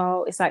hand as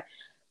well, it's like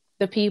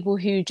the people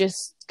who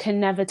just can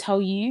never tell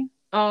you.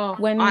 Oh,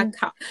 when I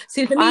can't.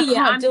 See, for me,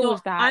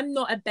 I'm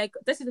not a beggar.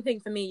 This is the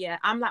thing for me, yeah.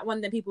 I'm like one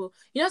of the people,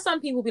 you know,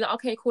 some people be like,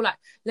 okay, cool, like,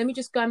 let me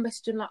just go and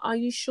message them, like, are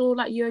you sure,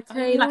 like, you're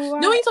okay? Like, no,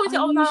 when you talk to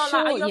oh, no,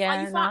 like,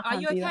 are you fine?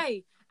 Are you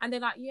okay? And they're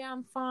like, yeah,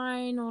 I'm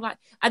fine, or like,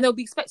 and they'll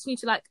be expecting you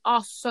to like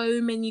ask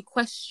so many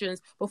questions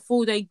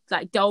before they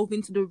like delve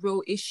into the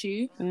real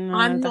issue.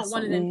 I'm not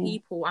one of them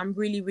people. I'm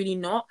really, really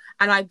not.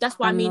 And that's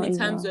what I mean in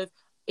terms of,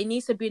 it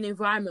needs to be an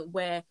environment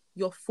where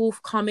you're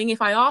forthcoming.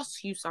 If I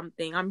ask you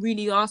something, I'm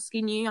really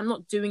asking you. I'm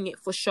not doing it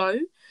for show.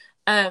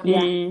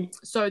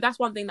 So that's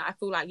one thing that I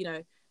feel like, you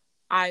know,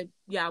 I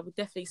would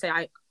definitely say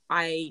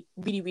I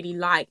really, really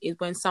like is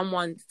when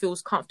someone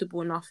feels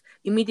comfortable enough.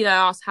 Immediately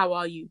I ask, how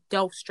are you?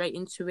 Delve straight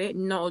into it,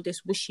 not all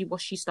this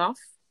wishy-washy stuff.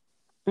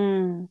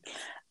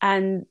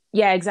 And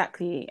yeah,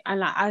 exactly. And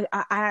like I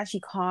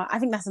actually can't. I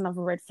think that's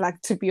another red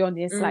flag, to be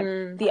honest. Like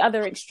the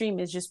other extreme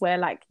is just where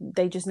like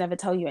they just never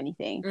tell you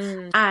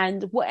anything.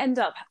 And what ends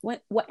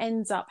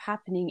up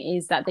happening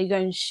is that they go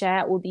and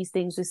share all these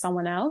things with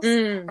someone else,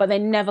 but they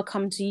never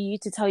come to you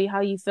to tell you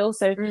how you feel.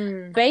 So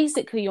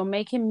basically, you're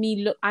making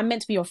me look. I'm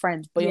meant to be your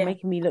friend, but you're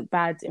making me look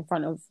bad in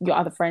front of your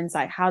other friends.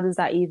 Like, how does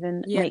that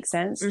even make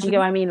sense? Do you get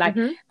what I mean? Like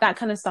that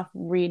kind of stuff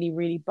really,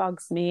 really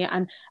bugs me.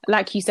 And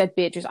like you said,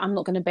 Beatrice, I'm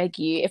not going to beg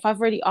you. If I've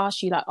already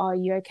asked you, like, oh, are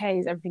you okay?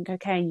 Is everything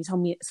okay? And you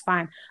told me it's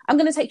fine, I'm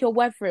going to take your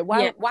word for it.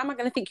 Why am I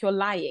going to think you're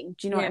lying?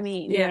 Do you know what I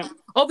mean? Yeah.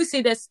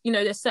 Obviously, there's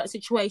certain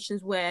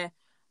situations where,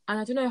 and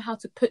I don't know how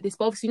to put this,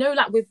 but obviously,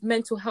 like with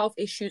mental health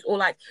issues or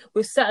like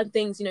with certain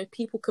things,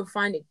 people can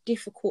find it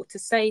difficult to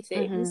say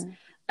things.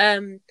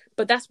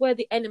 But that's where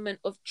the element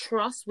of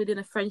trust within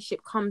a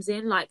friendship comes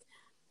in. Like,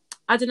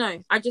 I don't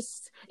know.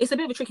 It's a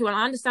bit of a tricky one.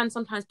 I understand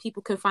sometimes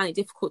people can find it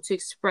difficult to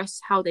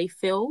express how they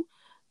feel.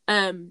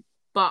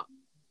 But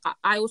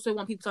I also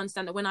want people to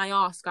understand that when I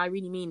ask, I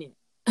really mean it.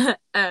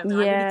 I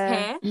really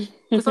care.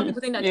 Because some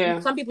people think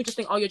that some people just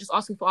think, oh, you're just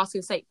asking for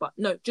asking sake. But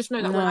no, just know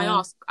that when I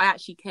ask, I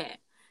actually care.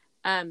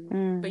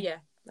 But yeah,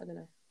 I don't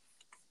know.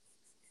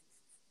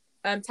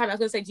 Tammy, I was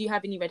gonna say, do you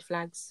have any red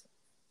flags?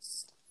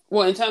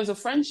 What, in terms of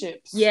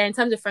friendships? Yeah, in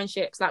terms of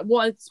friendships. Like,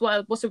 what's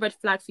a red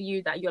flag for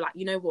you that you're like,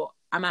 you know what,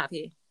 I'm out of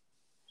here?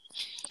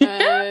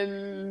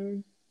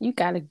 You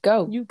gotta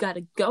go. You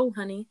gotta go,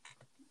 honey.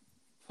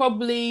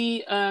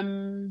 Probably.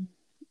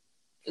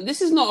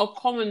 This is not a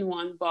common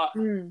one, but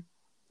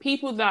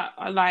people that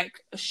are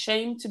like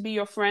ashamed to be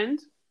your friend.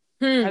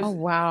 Oh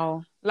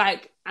wow!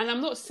 Like, and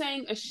I'm not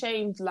saying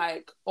ashamed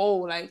like, oh,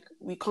 like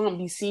we can't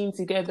be seen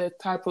together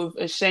type of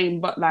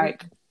ashamed, but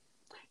like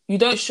you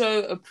don't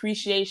show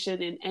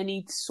appreciation in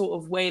any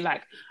sort of way.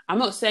 Like, I'm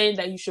not saying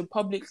that you should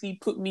publicly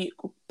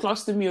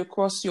plaster me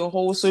across your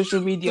whole social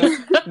media.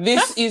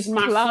 This is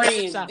my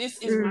friend. This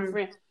is my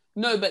friend.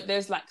 No, but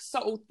there's like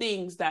subtle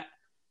things that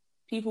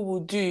people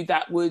will do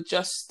that would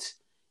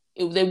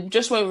they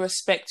just won't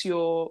respect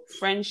your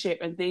friendship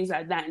and things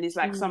like that. And it's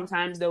like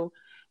sometimes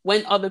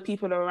when other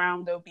people are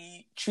around, they'll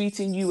be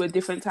treating you a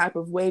different type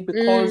of way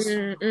because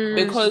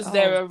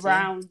they're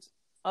around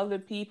other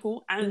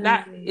people. And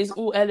that is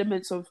all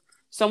elements of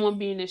someone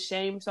being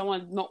ashamed,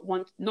 someone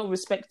not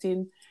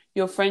respecting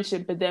your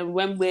friendship. But then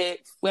when we're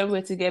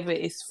together,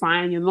 it's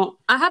fine. You're not.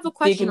 I have a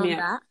question on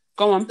that.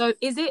 Go on. So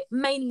is it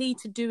mainly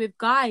to do with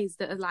guys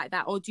that are like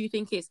that, or do you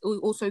think it's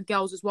also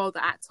girls as well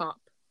that act up?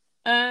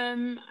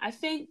 I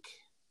think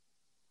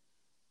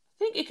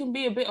it can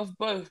be a bit of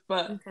both,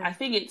 but I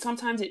think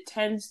sometimes it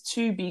tends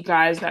to be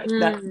guys that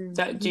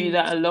do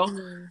that a lot.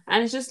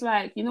 And it's just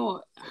like, you know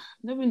what,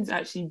 no one's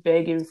actually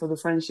begging for the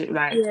friendship,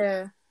 like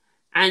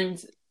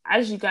and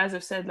as you guys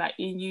have said, like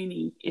in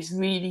uni is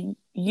really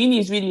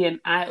an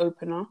eye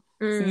opener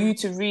for you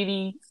to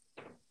really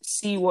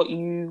see what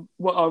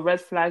are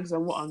red flags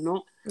and what are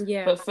not.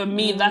 But for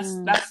me,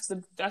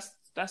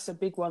 that's a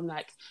big one.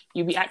 Like,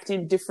 you'll be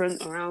acting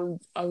different around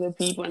other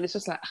people, and it's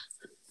just like,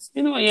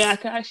 you know what? Yeah, I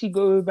can actually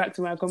go back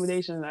to my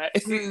accommodation. Like,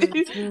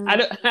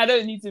 I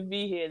don't need to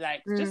be here.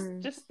 Like,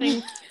 just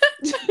things,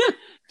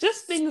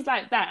 just things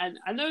like that. And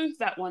I know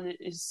that one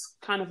is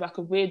kind of like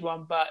a weird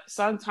one, but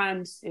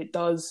sometimes it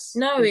does.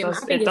 No,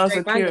 it does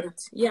occur.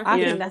 Yeah,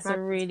 I think that's a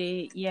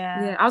really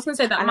Yeah, I was gonna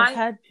say that. I've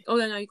heard. Oh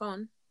no, you go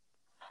on.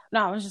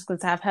 No, I was just going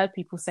to say, I've heard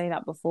people say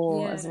that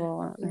before as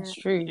well. It's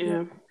true.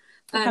 Yeah.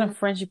 What kind of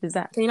friendship is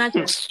that? Can you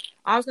imagine?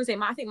 I was going to say,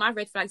 I think my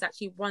red flag is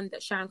actually one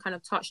that Sharon kind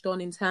of touched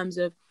on in terms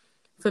of,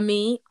 for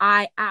me,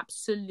 I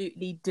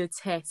absolutely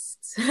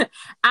detest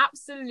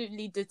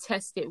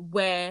it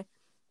where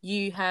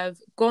you have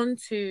gone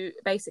to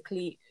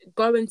basically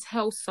go and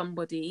tell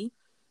somebody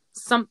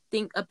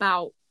something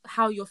about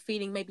how you're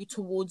feeling maybe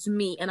towards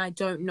me and I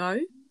don't know.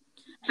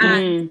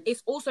 And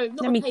it's also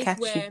not a case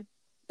where...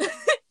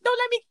 Don't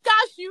let me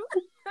gash you.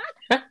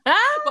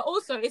 But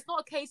also, it's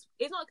not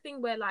a thing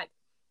where, like,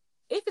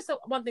 if it's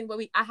one thing where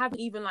I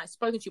haven't even like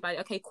spoken to you about it,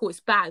 okay, cool, it's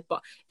bad.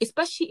 But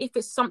especially if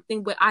it's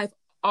something where I've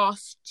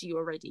asked you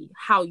already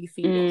how you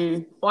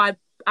feel, or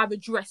I've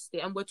addressed it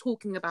and we're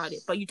talking about it,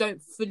 but you don't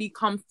fully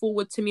come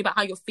forward to me about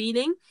how you're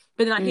feeling.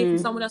 But then I hear from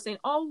someone else saying,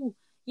 oh,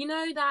 you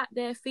know that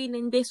they're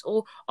feeling this,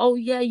 or oh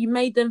yeah, you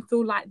made them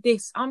feel like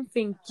this. I'm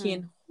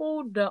thinking,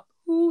 hold up.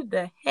 Who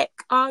the heck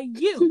are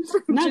you?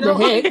 Not the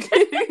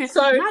heck.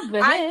 So not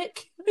the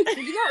heck.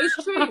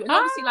 It's true. And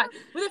obviously, like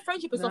with a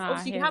friendship and stuff,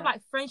 obviously you can have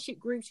like friendship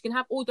groups, you can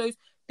have all those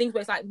things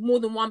where it's like more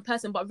than one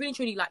person, but really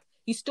truly, like,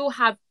 you still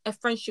have a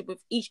friendship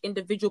with each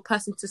individual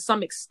person to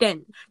some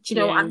extent. Do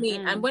you know what I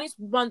mean? And when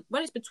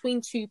it's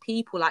between two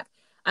people, like,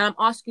 and I'm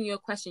asking you a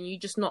question, you're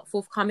just not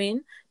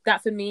forthcoming.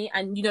 That for me,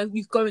 and you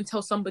go and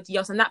tell somebody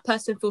else, and that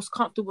person feels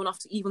comfortable enough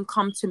to even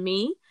come to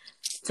me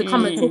to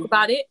come and talk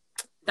about it.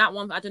 That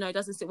one, I don't know, it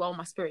doesn't sit well in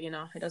my spirit,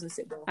 It doesn't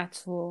sit well.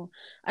 At all.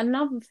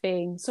 Another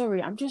thing,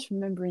 sorry, I'm just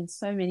remembering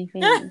so many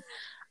things.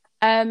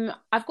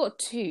 I've got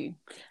two.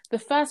 The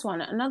first one,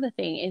 another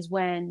thing is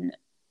when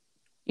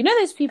You know,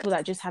 there's people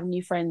that just have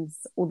new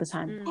friends all the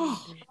time.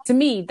 To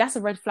me, that's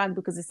a red flag,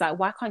 because it's like,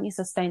 why can't you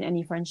sustain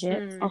any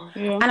friendship?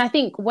 Yeah. And I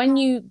think when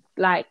you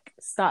like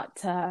start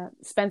to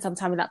spend some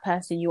time with that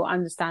person, you'll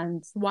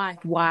understand Why.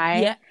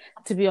 Yeah.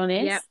 To be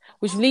honest. Yeah.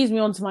 Which leads me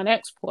on to my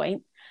next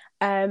point.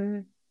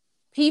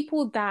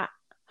 People that,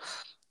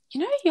 you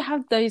know, you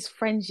have those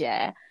friends,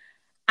 yeah,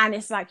 and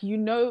it's like, you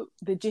know,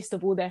 the gist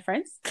of all their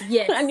friends.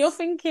 Yes. And you're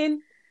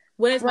thinking,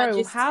 where's my bro,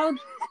 gist? how?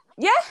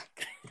 Yeah.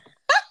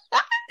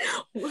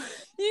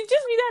 You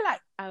just be there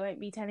like, I won't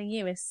be telling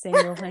you a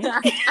single thing.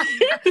 And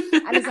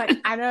it's like,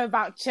 I know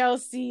about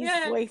Chelsea's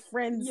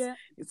boyfriend's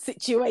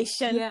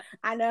situation. Yeah.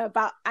 I know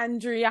about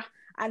Andrea.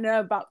 I know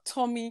about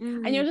Tommy.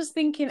 And you're just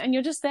thinking, and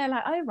you're just there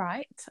like, oh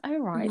right.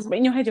 But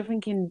in your head, you're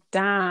thinking,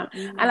 damn.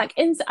 And like,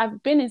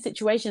 I've been in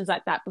situations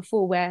like that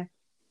before where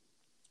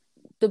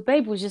the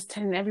babe was just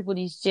telling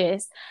everybody's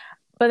gist.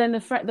 But then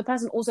the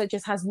person also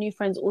just has new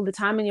friends all the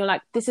time. And you're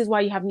like, this is why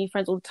you have new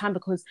friends all the time,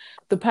 because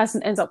the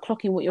person ends up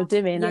clocking what you're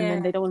doing and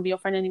then they don't want to be your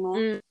friend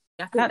anymore.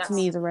 That to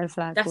me is a red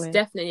flag. That's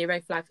definitely a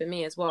red flag for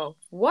me as well.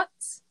 What?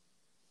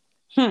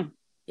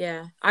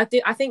 Yeah. I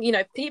think, you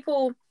know,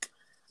 people,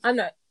 I don't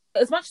know,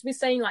 as much as we're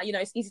saying like, you know,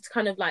 it's easy to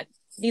kind of like,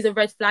 these are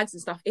red flags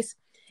and stuff.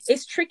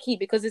 It's tricky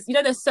because it's, you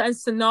know, there's certain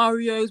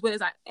scenarios where there's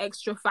like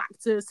extra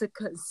factors to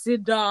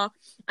consider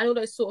and all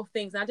those sort of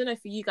things. And I don't know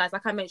for you guys,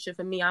 like I mentioned,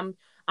 for me, I'm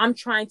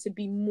trying to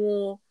be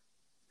more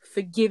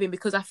forgiving,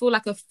 because I feel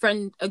like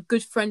a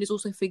good friend is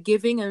also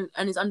forgiving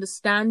and is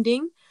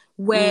understanding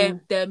where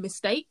there are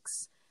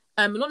mistakes.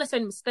 Not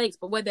necessarily mistakes,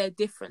 but where there are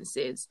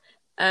differences.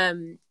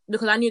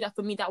 Because I knew that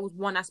for me, that was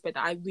one aspect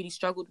that I really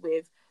struggled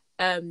with.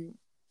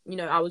 You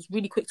know, I was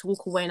really quick to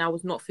walk away and I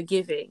was not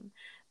forgiving.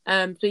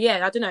 So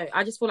yeah, I don't know.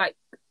 I just feel like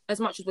as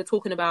much as we're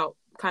talking about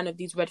kind of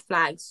these red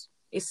flags,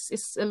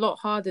 it's a lot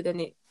harder than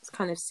it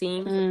kind of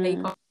seems on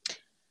paper.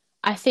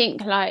 I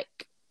think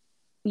like,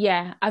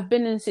 yeah, I've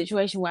been in a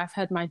situation where I've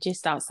heard my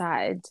gist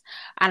outside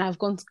and I've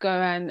gone to go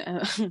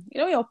and, you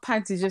know, your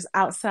pants is just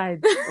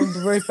outside on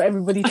the road for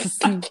everybody to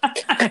see.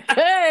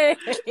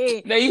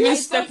 They're even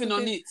stepping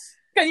on it.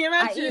 Can you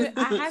imagine?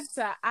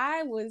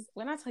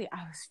 When I tell you,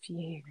 I was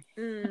fuming.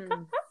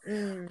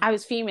 I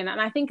was fuming.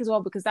 And I think as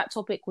well, because that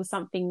topic was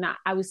something that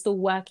I was still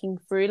working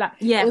through. Like,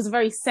 it was a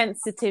very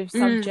sensitive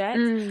subject.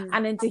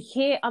 And then to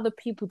hear other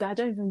people that I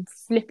don't even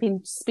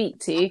flipping speak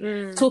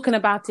to, talking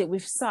about it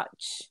with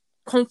such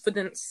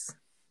confidence.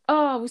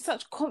 With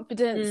such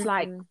confidence,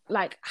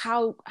 like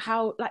how,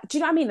 like, do you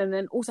know what I mean? And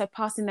then also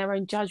passing their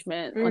own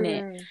judgment on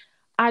it.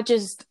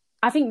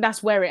 I think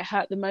that's where it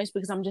hurt the most,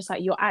 because I'm just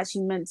like, you're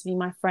actually meant to be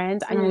my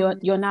friend, and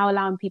you're now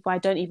allowing people I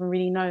don't even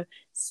really know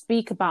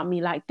speak about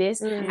me like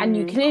this, and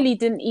you clearly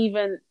didn't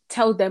even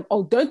tell them,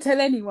 oh, don't tell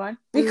anyone,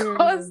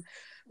 because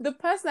the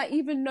person that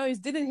even knows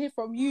didn't hear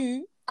from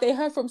you, they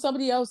heard from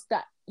somebody else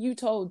that you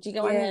told. Do you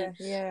get what I mean?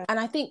 Yeah. And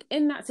I think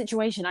in that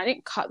situation, I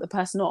didn't cut the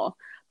person off,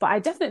 but I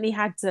definitely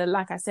had to,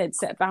 like I said,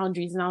 set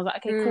boundaries. And I was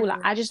like, okay, cool.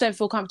 Like, I just don't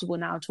feel comfortable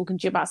now talking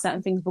to you about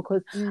certain things,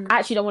 because I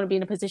actually don't want to be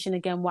in a position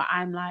again where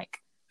I'm like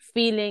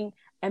feeling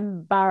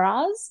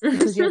embarrassed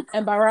because you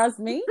embarrassed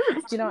me.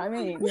 Do you know what I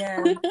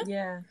mean?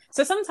 Yeah.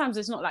 So sometimes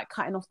it's not like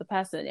cutting off the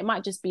person. It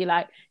might just be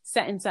like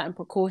setting certain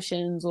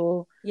precautions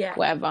or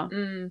whatever.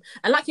 And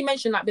like you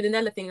mentioned, like with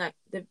another thing, like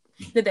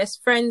there's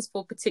friends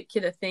for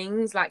particular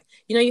things. Like,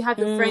 you know, you have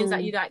your friends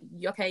that you like,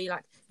 okay,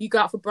 like you go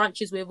out for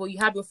brunches with, or you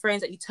have your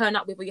friends that you turn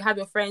up with, or you have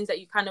your friends that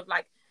you kind of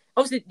like,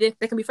 obviously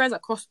there can be friends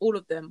that cross all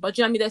of them, but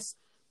do you know what I mean?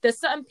 There's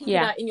certain people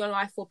that are in your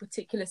life for a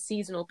particular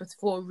season or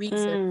for a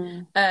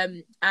reason.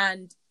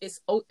 And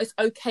it's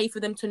okay for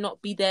them to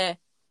not be there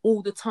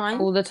all the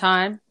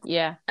time.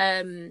 Yeah.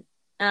 And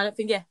I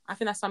think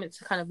that's something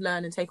to kind of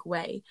learn and take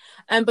away.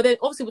 But then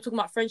obviously we're talking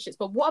about friendships,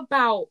 but what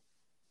about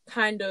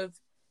kind of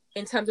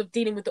in terms of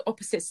dealing with the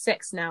opposite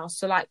sex now?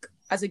 So like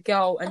as a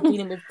girl and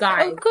dealing with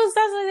guys. Of course,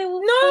 that's what they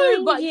will.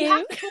 No, but you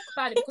have to talk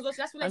about it, because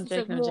obviously that's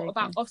relationship more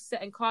about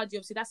Offset and Cardi.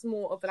 Obviously that's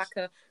more of like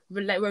a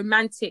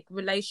romantic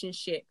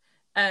relationship.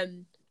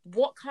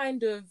 What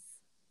kind of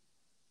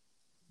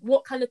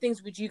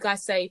things would you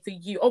guys say for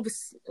you?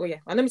 Obviously,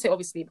 and let me say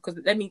obviously, because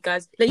let you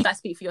guys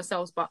speak for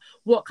yourselves, but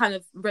what kind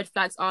of red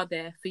flags are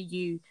there for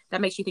you that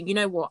makes you think, you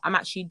know what, I'm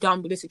actually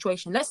done with this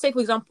situation? Let's say,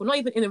 for example, not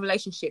even in a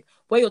relationship,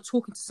 where you're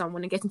talking to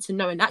someone and getting to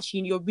know, and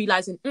actually you're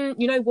realizing,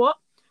 you know what,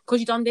 because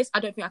you've done this,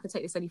 I don't think I can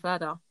take this any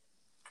further.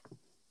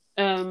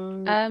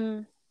 Go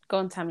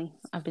on, Tammy.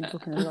 I've been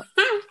talking a lot.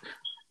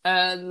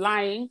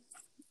 Lying.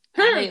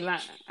 I hate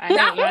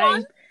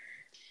lying.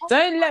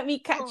 Don't let me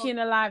catch you in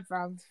a lie,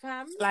 bruv.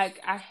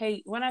 Like,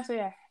 when I say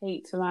I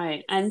hate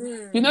lying, and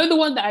you know the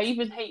one that I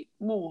even hate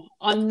more,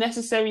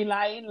 unnecessary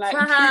lying, like,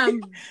 like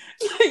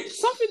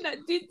something that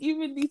didn't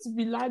even need to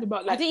be lied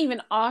about. Like, I didn't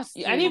even ask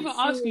you. I didn't even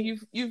ask you.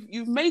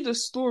 You've made a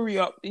story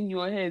up in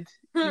your head.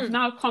 You've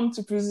now come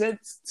to present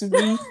to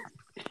me.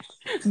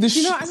 Do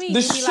you know what I mean?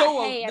 The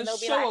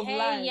show of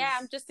lies. Yeah,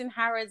 I'm just in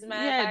Harrods,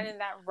 man, finding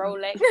that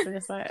Rolex, and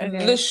it's like,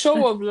 okay. The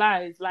show of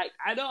lies. Like,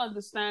 I don't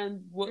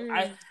understand what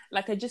I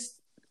just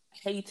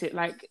hate it.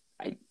 Like,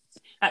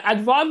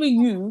 I'd rather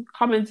you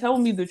come and tell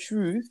me the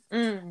truth,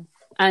 and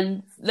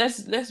and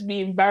let's be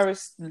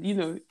embarrassed,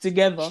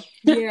 together.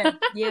 Yeah.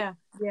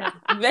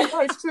 Then,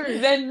 it's true.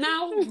 Then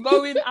now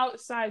going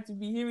outside to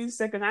be hearing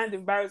secondhand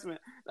embarrassment.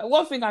 Like,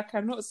 one thing I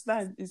cannot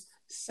stand is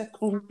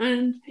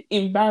secondhand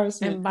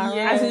embarrassment.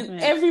 As in,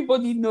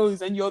 everybody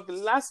knows, and you're the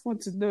last one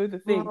to know the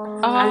thing.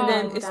 And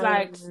then it's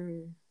like,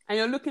 and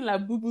you're looking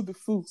like Boo Boo the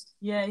Fool.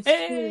 Yeah, it's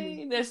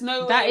true. There's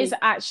no way. That is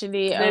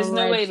actually there's a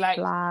red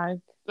flag.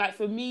 Like,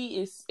 for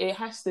me, it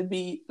has to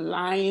be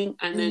lying,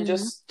 and then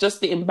just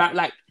the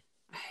I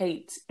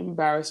hate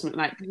embarrassment.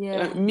 Like,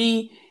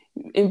 me,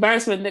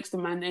 embarrassment next to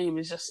my name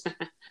is just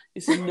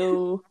it's a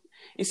no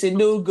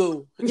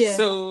go. Yeah.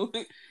 So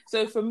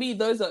for me,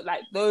 those are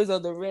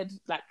the red,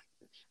 like,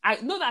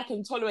 not that I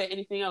can tolerate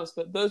anything else,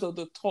 but those are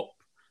the top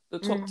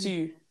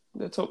two.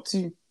 What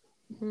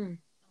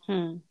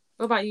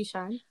about you,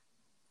 Shine?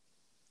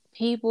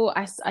 People,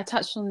 I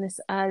touched on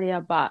this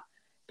earlier, but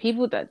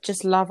people that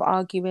just love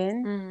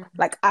arguing,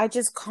 like, I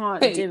just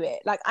can't do it.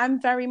 Like, I'm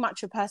very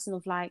much a person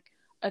of like,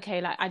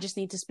 okay, like, I just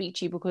need to speak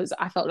to you because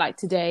I felt like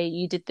today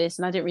you did this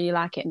and I didn't really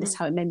like it and this is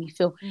how it made me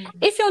feel.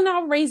 If you're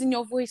now raising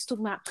your voice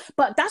talking about,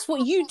 but that's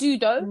what you do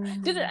though,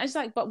 it's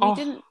like, but we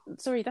didn't,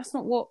 sorry, that's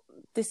not what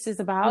this is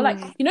about. Like,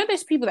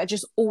 there's people that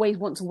just always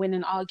want to win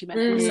an argument.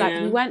 And it's like,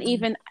 we weren't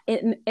even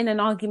in an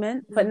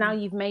argument, but now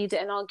you've made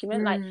it an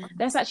argument. Like,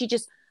 let's actually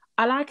just,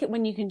 I like it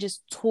when you can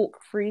just talk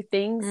through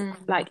things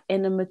like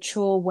in a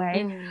mature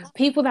way.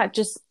 People that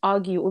just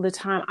argue all the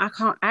time, I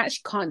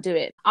actually can't do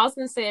it. I was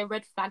going to say a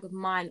red flag of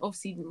mine,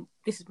 obviously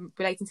this is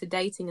relating to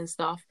dating and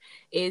stuff,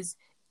 is,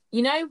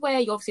 where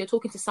you're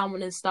talking to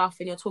someone and stuff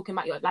and you're talking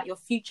about your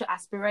future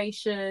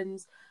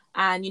aspirations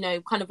and,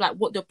 kind of like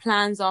what the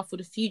plans are for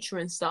the future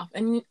and stuff.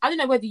 And I don't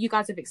know whether you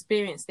guys have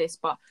experienced this,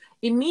 but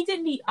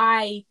immediately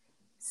I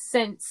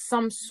sense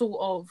some sort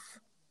of,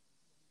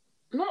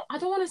 I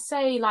don't want to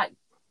say like,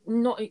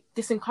 not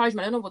disencouragement,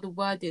 I don't know what the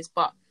word is,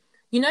 but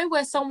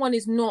where someone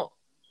is not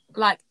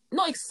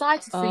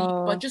excited for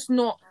you, but just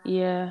not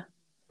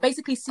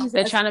basically sees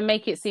they're trying to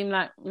make it seem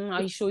like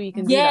are you sure you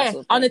can do that sort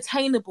of thing?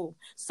 Unattainable.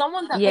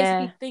 Someone that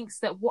basically thinks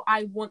that what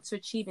I want to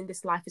achieve in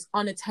this life is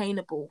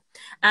unattainable.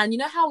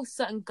 And how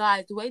certain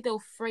guys, the way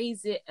they'll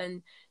phrase it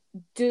and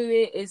do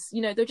it is,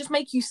 they'll just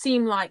make you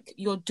seem like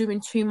you're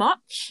doing too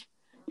much.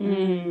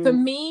 For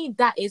me,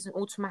 that is an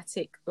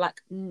automatic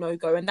like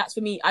no-go, and that's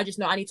for me. I just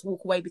know I need to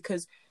walk away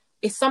because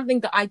it's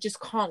something that I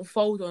just can't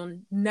fold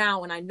on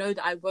now, and I know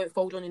that I won't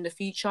fold on in the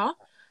future.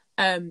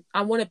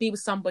 I want to be with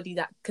somebody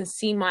that can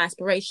see my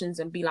aspirations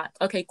and be like,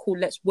 okay, cool,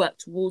 let's work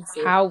towards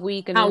it. How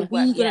we gonna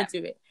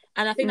do it?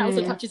 And I think that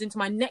also touches into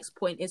my next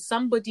point, is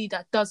somebody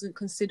that doesn't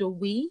consider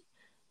we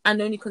and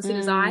only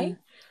considers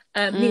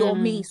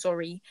me,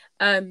 sorry.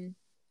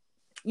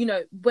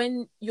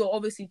 When you're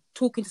obviously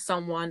talking to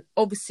someone,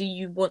 obviously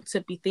you want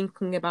to be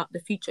thinking about the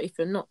future. If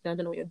you're not, then I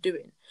don't know what you're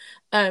doing.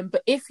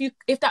 But if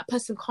that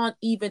person can't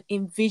even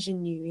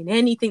envision you in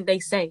anything they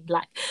say,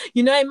 like,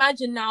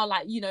 imagine now,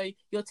 like,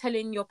 you're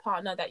telling your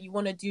partner that you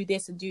want to do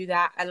this and do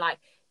that, and like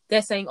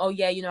they're saying, oh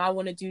yeah, I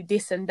want to do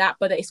this and that,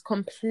 but it's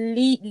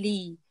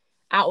completely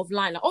out of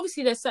line. Like,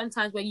 obviously there's certain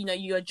times where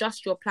you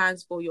adjust your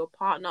plans for your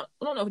partner,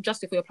 not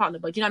adjust it for your partner,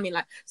 but do you know what I mean?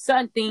 Like,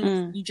 certain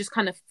things you just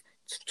kind of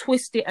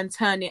twist it and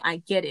turn it. I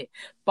get it,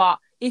 but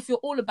if you're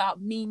all about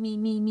me,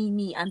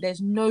 and there's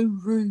no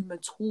room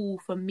at all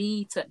for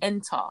me to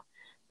enter,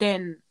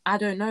 then I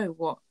don't know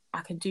what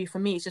I can do. For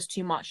me, it's just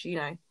too much. I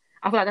feel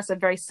like that's a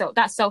very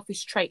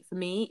selfish trait for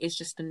me. Is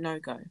just a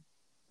no-go.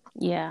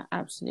 Yeah,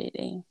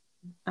 absolutely.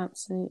 Do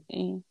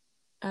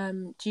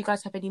you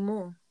guys have any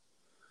more?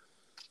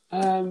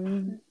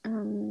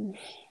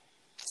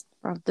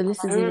 Bro, the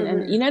list is even,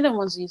 and the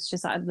ones who's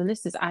just like, the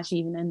list is actually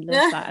even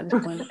endless. Like, at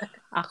this point,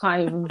 I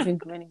can't even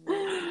think of any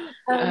more.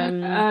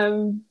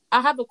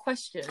 I have a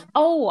question.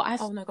 No,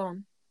 go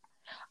on.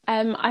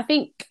 I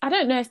think, I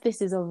don't know if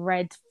this is a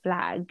red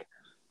flag,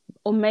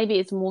 or maybe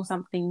it's more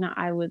something that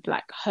I would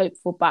like hope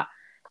for, but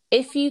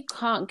if you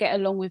can't get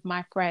along with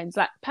my friends,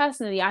 like,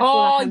 personally, I feel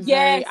like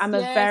I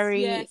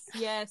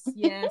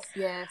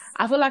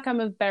feel like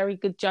I'm a very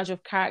good judge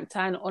of character,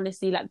 and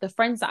honestly, like, the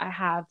friends that I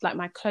have, like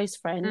my close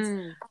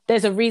friends,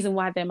 there's a reason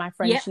why they're my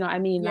friends. You know what I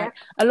mean? Like,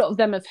 a lot of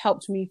them have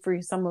helped me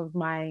through some of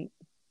my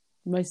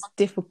most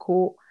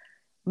difficult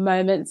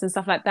moments and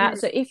stuff like that.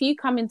 So if you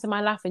come into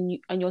my life and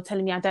you're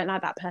telling me I don't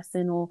like that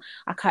person, or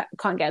I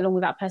can't get along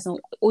with that person,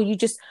 or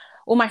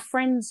my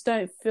friends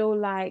don't feel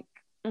like,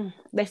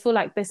 they feel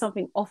like there's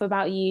something off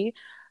about you,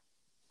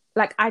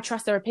 like, I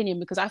trust their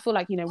opinion, because I feel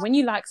like, when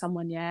you like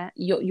someone,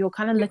 you're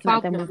kind of looking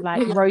at them with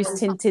like rose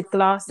tinted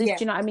glasses. Do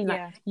you know what I mean?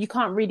 Like, you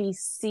can't really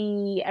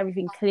see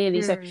everything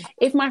clearly. So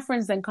if my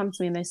friends then come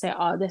to me and they say,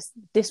 oh,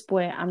 this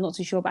boy, I'm not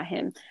too sure about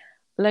him,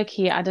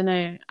 low-key, I don't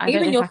know. I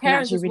don't know your if I can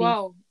parents actually as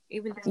well.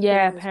 Even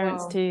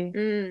parents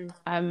too.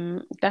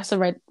 That's it's a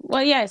red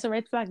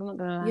flag, I'm not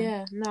gonna lie.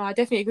 Yeah, no, I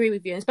definitely agree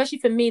with you, and especially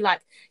for me,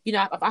 like,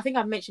 I think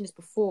I've mentioned this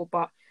before,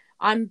 but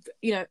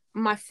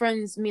my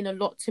friends mean a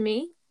lot to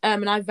me.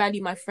 And I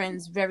value my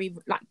friends very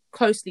like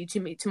closely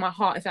to me, to my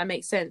heart, if that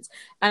makes sense.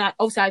 And I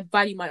would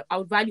value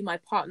my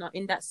partner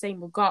in that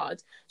same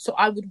regard. So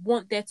I would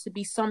want there to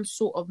be some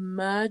sort of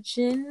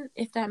merging,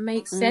 if that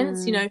makes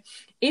sense. You know,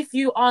 if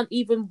you aren't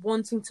even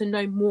wanting to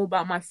know more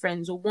about my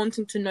friends or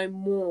wanting to know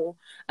more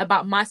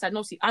about my side, and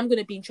obviously I'm going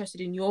to be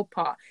interested in your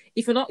part.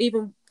 If you're not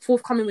even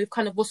forthcoming with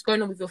kind of what's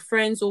going on with your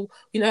friends, or,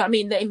 you know what I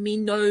mean, letting me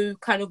know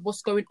kind of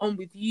what's going on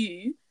with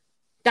you,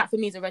 that for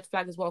me is a red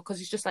flag as well, because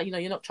it's just like, you know,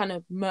 you're not trying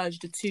to merge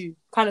the two,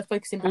 kind of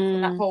focusing back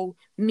on that whole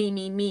me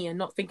and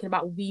not thinking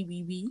about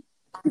we.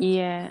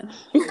 Yeah.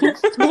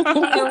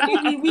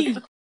 We.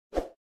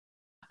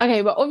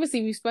 Okay, but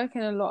obviously we've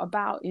spoken a lot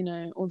about, you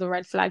know, all the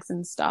red flags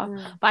and stuff,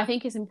 but I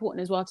think it's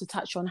important as well to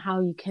touch on how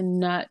you can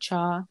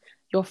nurture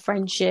your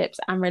friendships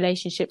and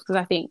relationships, because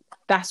I think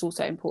that's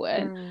also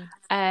important.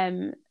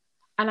 And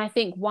I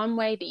think one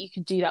way that you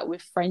could do that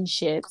with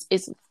friendships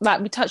is, like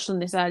we touched on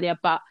this earlier,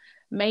 but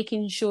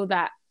making sure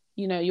that,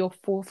 you know, you're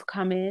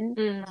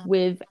forthcoming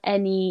with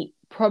any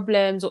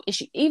problems or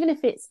issue, even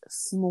if it's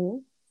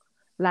small.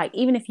 Like,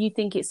 even if you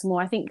think it's small,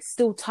 I think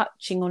still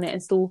touching on it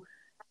and still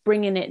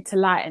bringing it to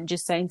light and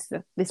just saying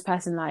to this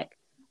person, like,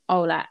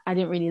 oh, like, I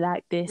didn't really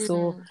like this,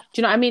 or do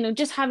you know what I mean? Or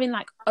just having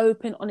like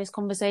open, honest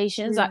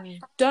conversations. Like,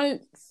 I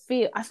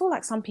feel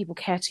like some people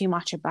care too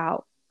much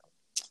about,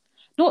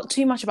 not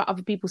too much about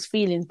other people's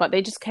feelings, but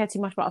they just care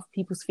too much about other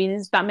people's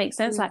feelings. That makes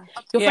sense. Like,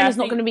 your friend is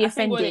not going to be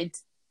offended.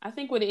 I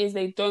think what it is,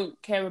 they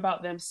don't care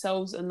about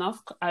themselves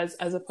enough as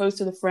opposed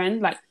to the friend.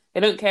 Like,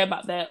 they don't care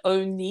about their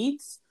own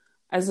needs,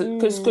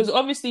 because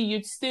obviously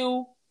you'd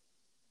still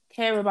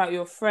care about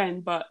your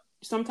friend, but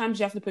sometimes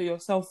you have to put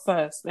yourself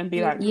first and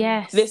be like,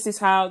 yes, this is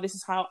how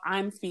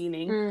I'm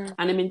feeling,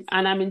 and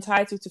I'm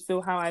entitled to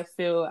feel how I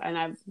feel, and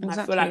I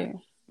feel like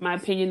my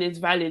opinion is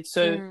valid.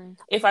 So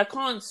if I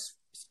can't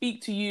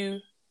speak to you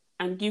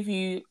and give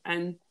you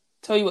and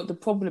tell you what the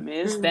problem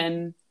is,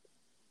 then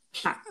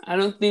I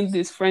don't think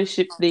this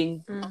friendship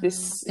thing,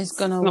 this is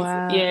gonna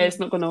work. Yeah, it's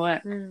not gonna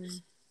work.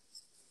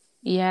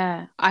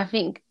 Yeah, I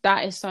think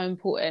that is so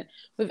important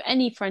with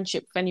any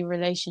friendship, with any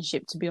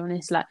relationship, to be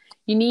honest. Like,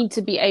 you need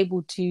to be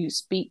able to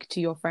speak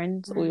to your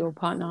friends or your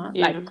partner.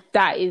 Like,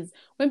 that is,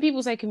 when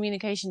people say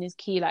communication is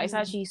key, like, it's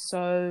actually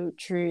so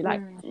true.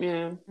 Like,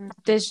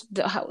 there's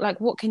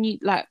like, what can you,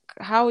 like,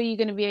 how are you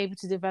going to be able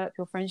to develop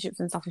your friendships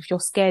and stuff if you're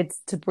scared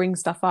to bring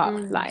stuff up?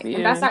 Like,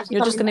 and that's actually,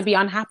 you're just going to be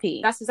unhappy.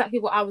 That's exactly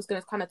what I was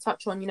going to kind of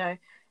touch on. You know,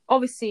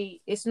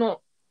 obviously it's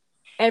not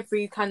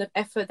every kind of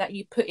effort that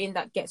you put in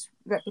that gets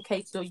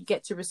replicated or you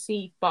get to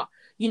receive, but,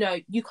 you know,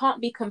 you can't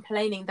be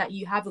complaining that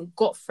you haven't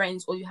got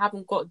friends or you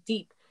haven't got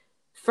deep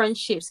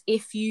friendships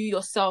if you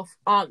yourself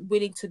aren't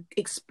willing to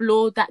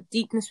explore that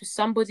deepness with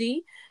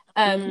somebody.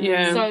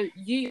 So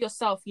you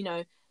yourself, you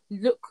know,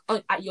 look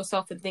at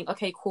yourself and think,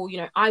 okay, cool, you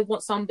know, I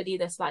want somebody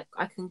that's like,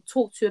 I can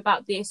talk to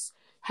about this.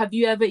 Have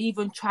you ever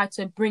even tried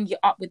to bring it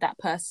up with that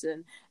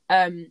person?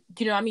 Do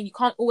you know what I mean? You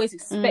can't always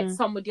expect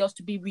somebody else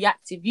to be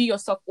reactive. You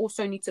yourself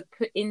also need to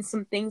put in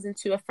some things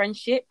into a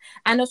friendship,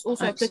 and that's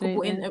also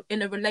applicable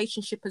in a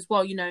relationship as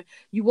well. You know,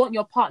 you want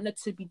your partner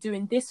to be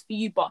doing this for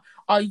you, but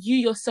are you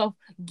yourself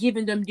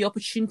giving them the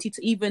opportunity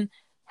to even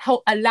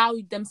allow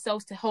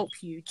themselves to help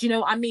you? Do you know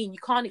what I mean? You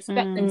can't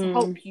expect them to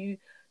help you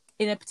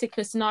in a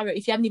particular scenario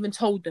if you haven't even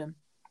told them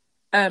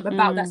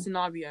about that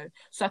scenario.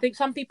 So I think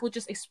some people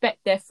just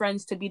expect their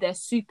friends to be their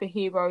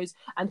superheroes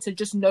and to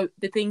just know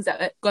the things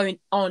that are going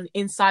on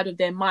inside of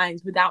their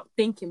minds without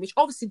thinking, which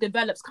obviously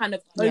develops kind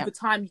of over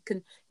time. You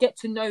can get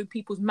to know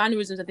people's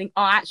mannerisms and think,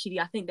 oh,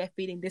 actually, I think they're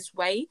feeling this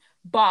way.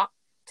 But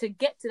to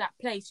get to that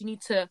place, you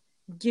need to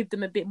give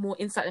them a bit more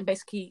insight and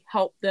basically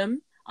help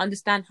them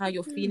understand how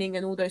you're feeling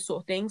and all those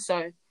sort of things.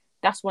 So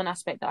that's one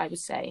aspect that I would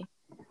say.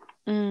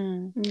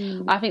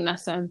 I think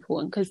that's so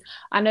important, because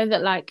I know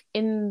that, like,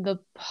 in the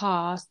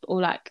past, or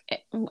like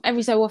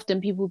every so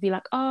often, people will be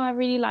like, oh, I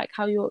really like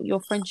how your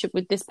friendship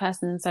with this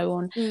person and so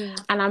on,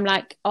 and I'm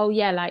like, oh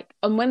yeah, like,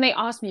 and when they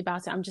ask me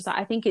about it, I'm just like,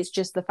 I think it's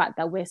just the fact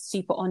that we're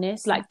super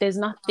honest. Like, there's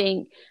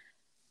nothing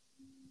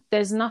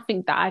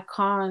that I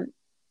can't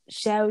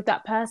share with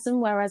that person,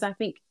 whereas I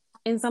think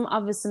in some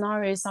other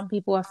scenarios, some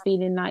people are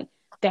feeling like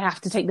they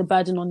have to take the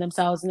burden on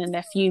themselves, and then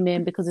they're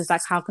fuming because it's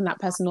like, how can that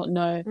person not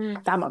know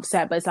that I'm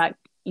upset? But it's like,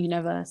 you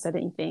never said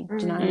anything. Do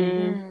you know what I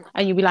mean?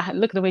 And you'll be like,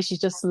 look at the way she's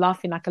just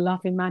laughing like a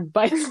laughing man.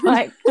 But it's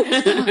like,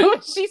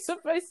 what's she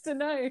supposed to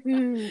know?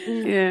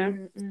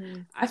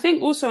 I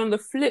think also on the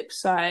flip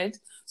side,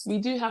 we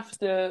do have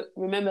to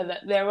remember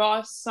that there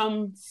are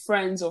some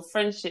friends or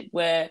friendship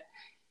where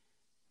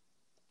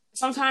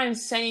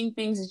sometimes saying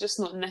things is just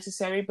not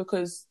necessary,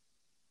 because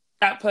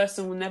that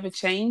person will never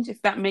change,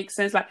 if that makes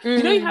sense. Like,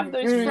 you know, you have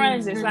those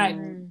friends, it's like,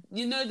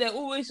 you know, they're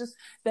always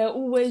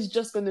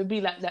just going to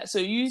be like that. So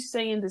you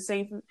saying the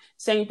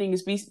same thing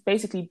is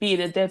basically being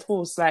a dead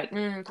horse. Like,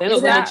 they're not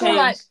going to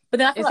change. But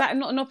then is that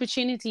not an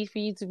opportunity for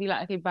you to be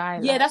like, okay,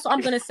 bye? Yeah, that's what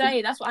I'm going to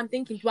say. That's what I'm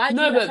thinking. Why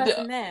do you that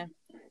person there?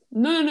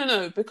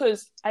 No.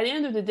 Because at the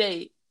end of the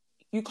day,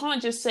 you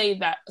can't just say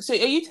that. So are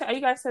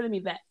you guys telling me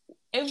that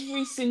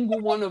every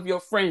single one of your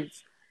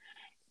friends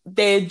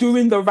they're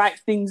doing the right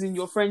things in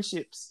your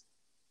friendships?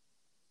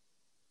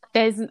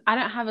 I don't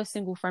have a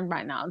single friend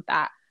right now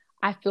that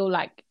I feel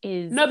like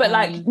is but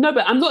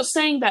I'm not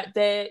saying that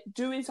they're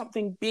doing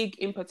something big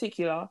in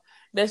particular.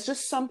 There's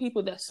just some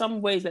people that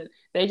some ways that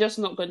they're just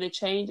not going to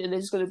change, and they're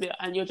just going to be,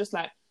 and you're just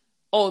like,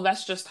 oh,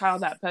 that's just how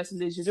that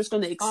person is. You're just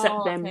going to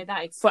accept them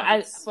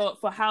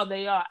for how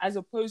they are, as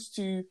opposed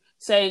to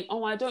saying,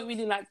 oh, I don't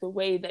really like the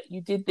way that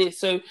you did this.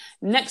 So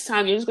next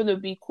time you're just going to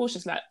be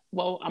cautious, like,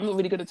 well, I'm not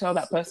really going to tell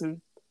that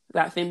person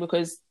that thing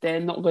because they're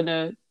not going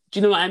to. Do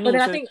you know what I mean? But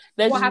then I think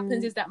what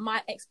happens is that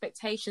my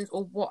expectations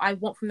or what I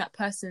want from that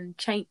person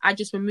change. I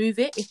just remove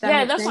it. If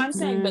that that's what I'm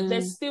saying. But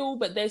they're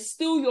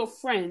still your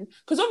friend,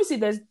 because obviously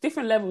there's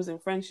different levels in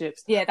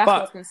friendships. Yeah, that's what I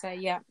was gonna say.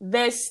 Yeah,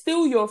 they're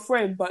still your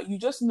friend, but you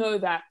just know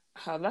that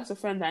that's a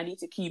friend that I need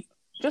to keep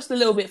just a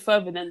little bit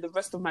further than the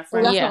rest of my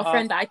friends. Well, that's not a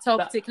friend that I tell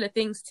particular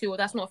things to, or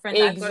that's not a friend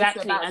that I go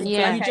to about.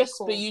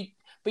 And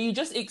but you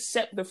just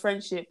accept the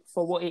friendship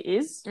for what it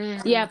is.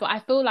 Yeah, but I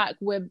feel like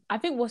we're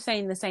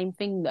saying the same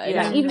thing though.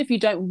 Yeah. Like, even if you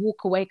don't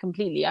walk away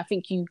completely, I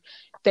think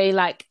they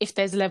like, if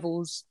there's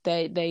levels,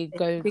 they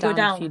go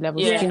down a few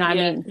levels. Yeah. Do you know what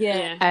I mean?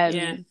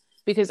 Yeah.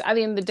 Because at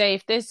the end of the day,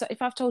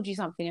 if I've told you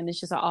something and it's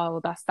just like, oh,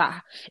 well, that's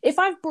that. If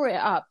I've brought it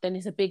up, then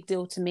it's a big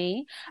deal to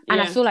me. And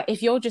I feel like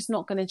if you're just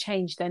not going to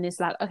change, then it's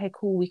like, okay,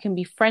 cool, we can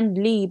be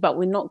friendly, but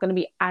we're not going to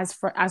be as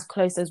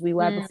close as we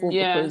were before,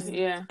 because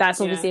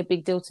that's obviously a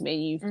big deal to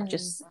me. You've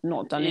just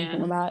not done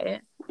anything about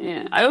it.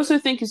 Yeah, I also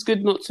think it's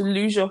good not to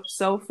lose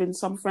yourself in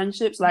some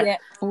friendships. Like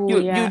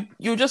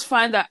you'll just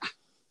find that,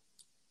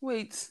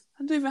 wait,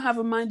 I don't even have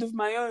a mind of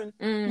my own.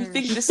 We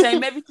think the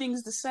same,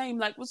 everything's the same,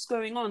 like what's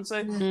going on?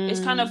 So it's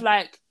kind of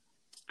like,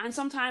 and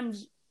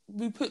sometimes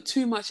we put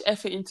too much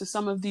effort into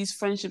some of these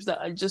friendships that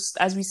are just,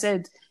 as we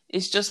said,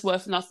 it's just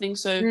worth nothing.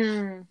 So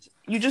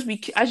you just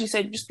be, as you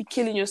said, just be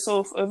killing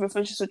yourself over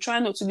friendship. So try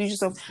not to lose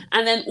yourself.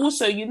 And then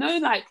also,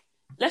 like,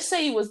 let's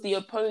say it was the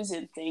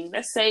opposing thing.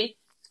 Let's say,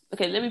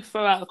 okay, let me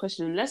throw out a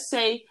question. Let's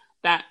say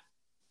that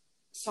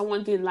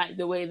someone didn't like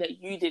the way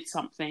that you did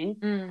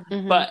something,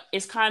 but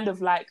it's kind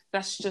of like,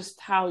 that's just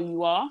how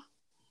you are.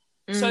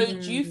 So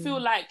do you feel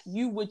like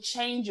you would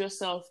change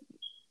yourself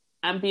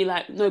and be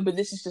like, no, but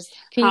this is just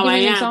how I am? Can you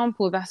give me an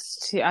example?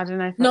 That's too, I don't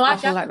know.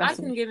 I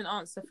can give an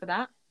answer for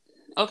that.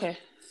 Okay.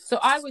 So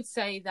I would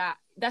say that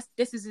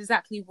this is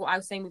exactly what I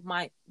was saying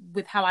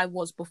with how I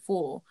was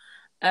before.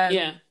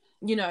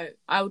 You know,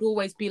 I would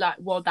always be like,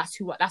 well, that's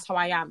how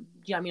I am. Do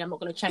you know what I mean? I'm not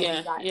going to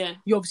change.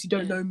 You obviously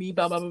don't know me,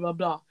 blah, blah, blah, blah,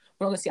 blah.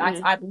 But obviously,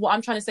 what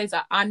I'm trying to say is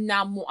that I'm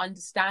now more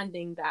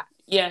understanding that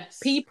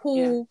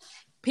people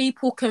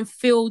can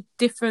feel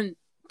different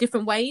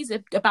ways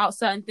about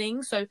certain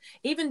things. So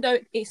even though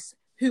it's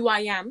who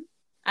I am,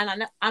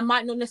 and I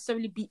might not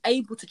necessarily be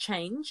able to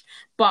change,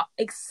 but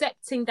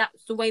accepting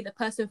that's the way the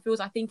person feels,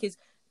 I think is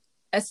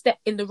a step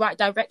in the right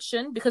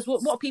direction. Because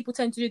what people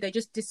tend to do, they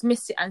just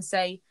dismiss it and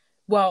say,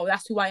 well,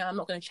 that's who I am, I'm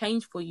not going to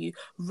change for you,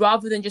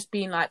 rather than just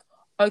being like,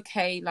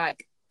 okay,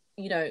 like,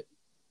 you know,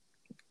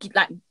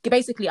 like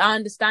basically I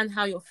understand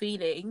how you're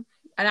feeling,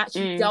 and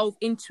actually delve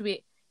into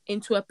it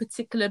into a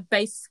particular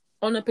base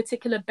on a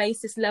particular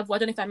basis level. I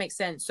don't know if that makes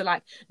sense. So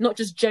like, not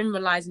just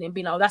generalizing it and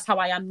being like, oh, that's how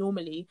I am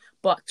normally,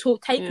 but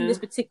taking this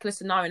particular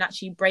scenario and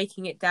actually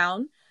breaking it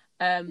down.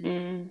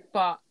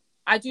 But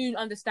I do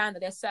understand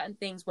that there's certain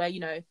things where, you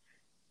know,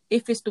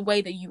 if it's the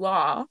way that you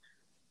are,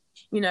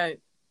 you know,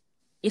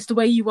 it's the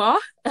way you are.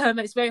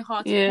 It's very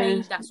hard to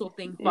change that sort of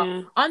thing.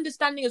 But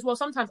understanding as well,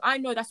 sometimes I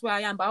know that's where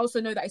I am, but I also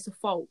know that it's a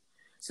fault.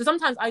 So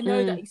sometimes I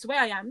know that it's the way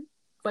I am,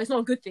 but it's not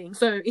a good thing.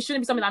 So it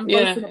shouldn't be something that I'm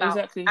boasting about.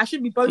 Exactly. I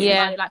shouldn't be boasting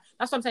about it. Like,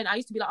 that's what I'm saying. I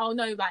used to be like, oh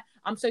no, like,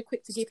 I'm so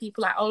quick to give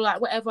people like, oh,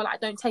 like, whatever, like,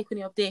 don't take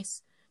any of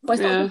this. But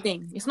it's not a good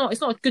thing. It's not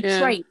a good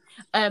trait.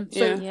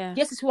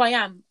 Yes, it's who I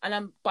am,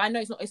 but I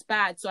know it's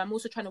bad. So I'm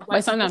also trying to work. But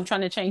it's something I'm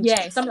trying to change.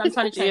 Yeah, it's something I'm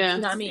trying to change.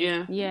 You know what I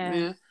mean?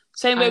 Yeah.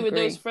 Same way with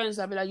those friends,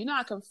 I'll be like, you know,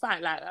 I can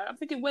fight. Like, I'm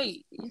thinking,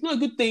 wait, it's not a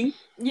good thing.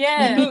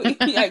 Yeah. You know,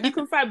 like, you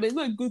can fight, but it's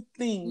not a good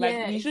thing.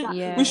 Like,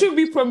 we should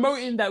be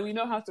promoting that we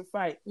know how to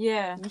fight.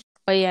 Yeah.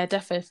 But yeah,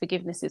 definitely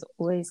forgiveness is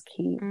always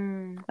key.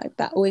 Like,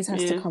 that always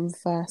has to come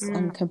first,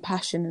 and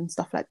compassion and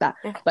stuff like that.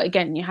 But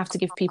again, you have to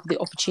give people the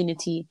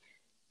opportunity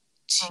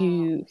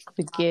to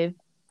forgive.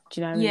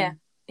 Do you know what I mean? Yeah,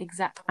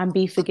 exactly. And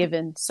be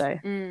forgiven. So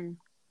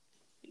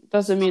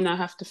doesn't mean I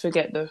have to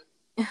forget though.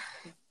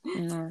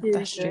 No,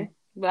 that's true.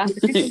 But that's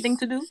the Christian thing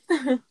to do.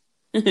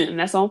 And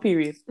that's on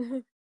period.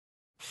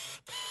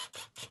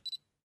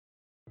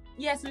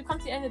 Yes, we've come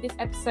to the end of this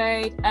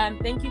episode.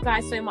 Thank you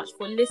guys so much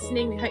for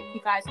listening. We hope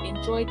you guys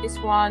enjoyed this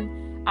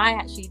one. I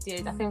actually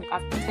did. I think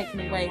I've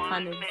taken away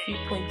kind of a few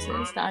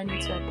pointers that I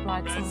need to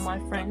apply to some of my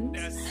friends.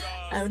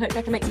 I hope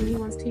I can make some new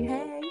ones too.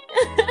 Hey.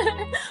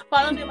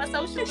 Follow me on my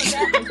socials.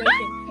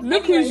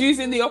 Look who's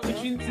using the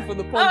opportunity for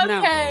the pod now.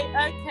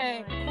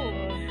 Okay,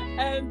 cool.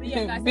 But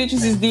yeah, guys,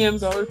 Beatrice's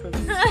DMs are open.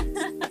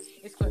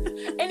 It's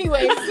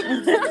Anyway,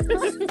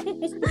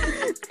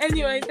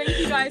 thank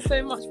you guys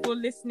so much for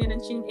listening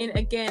and tuning in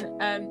again.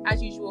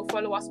 As usual,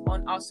 follow us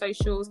on our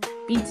socials,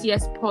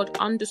 BTS pod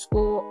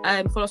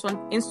 _. Follow us on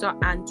Insta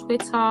and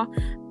Twitter.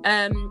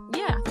 I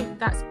think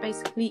that's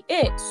basically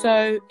it.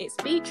 So it's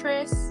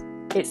Beatrice,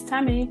 it's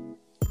Tammy,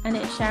 and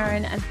it's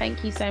Sharon. And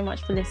thank you so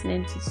much for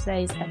listening to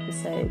today's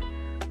episode.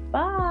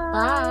 Bye.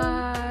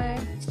 Bye.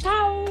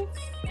 Ciao.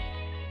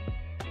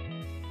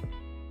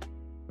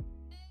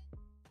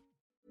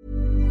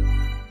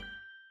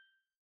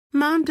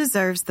 Mom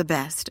deserves the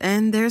best,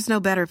 and there's no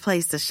better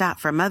place to shop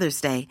for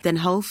Mother's Day than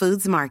Whole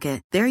Foods Market.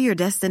 They're your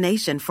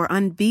destination for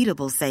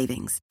unbeatable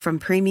savings, from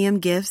premium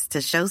gifts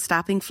to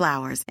show-stopping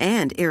flowers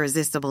and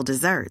irresistible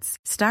desserts.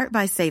 Start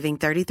by saving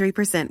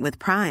 33% with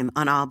Prime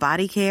on all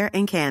body care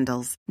and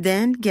candles.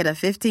 Then get a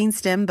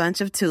 15-stem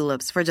bunch of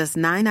tulips for just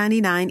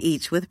 $9.99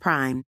 each with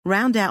Prime.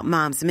 Round out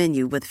Mom's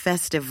menu with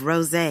festive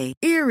rosé,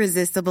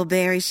 irresistible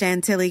berry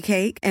chantilly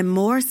cake, and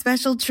more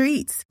special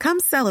treats.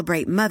 Come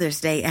celebrate Mother's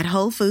Day at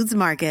Whole Foods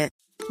Market.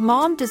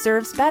 Mom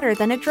deserves better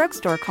than a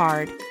drugstore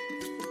card.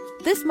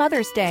 This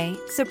Mother's Day,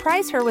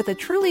 surprise her with a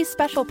truly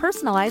special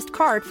personalized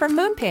card from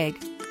Moonpig.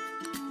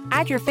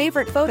 Add your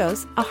favorite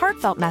photos, a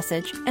heartfelt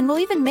message, and we'll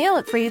even mail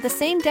it for you the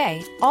same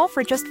day, all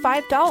for just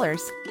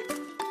 $5.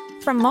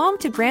 From mom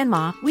to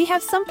grandma, we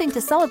have something to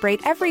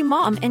celebrate every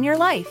mom in your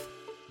life.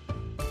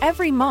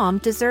 Every mom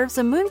deserves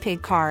a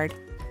Moonpig card.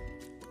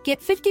 Get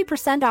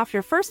 50% off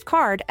your first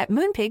card at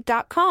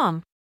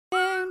moonpig.com.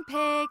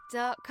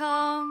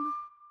 Moonpig.com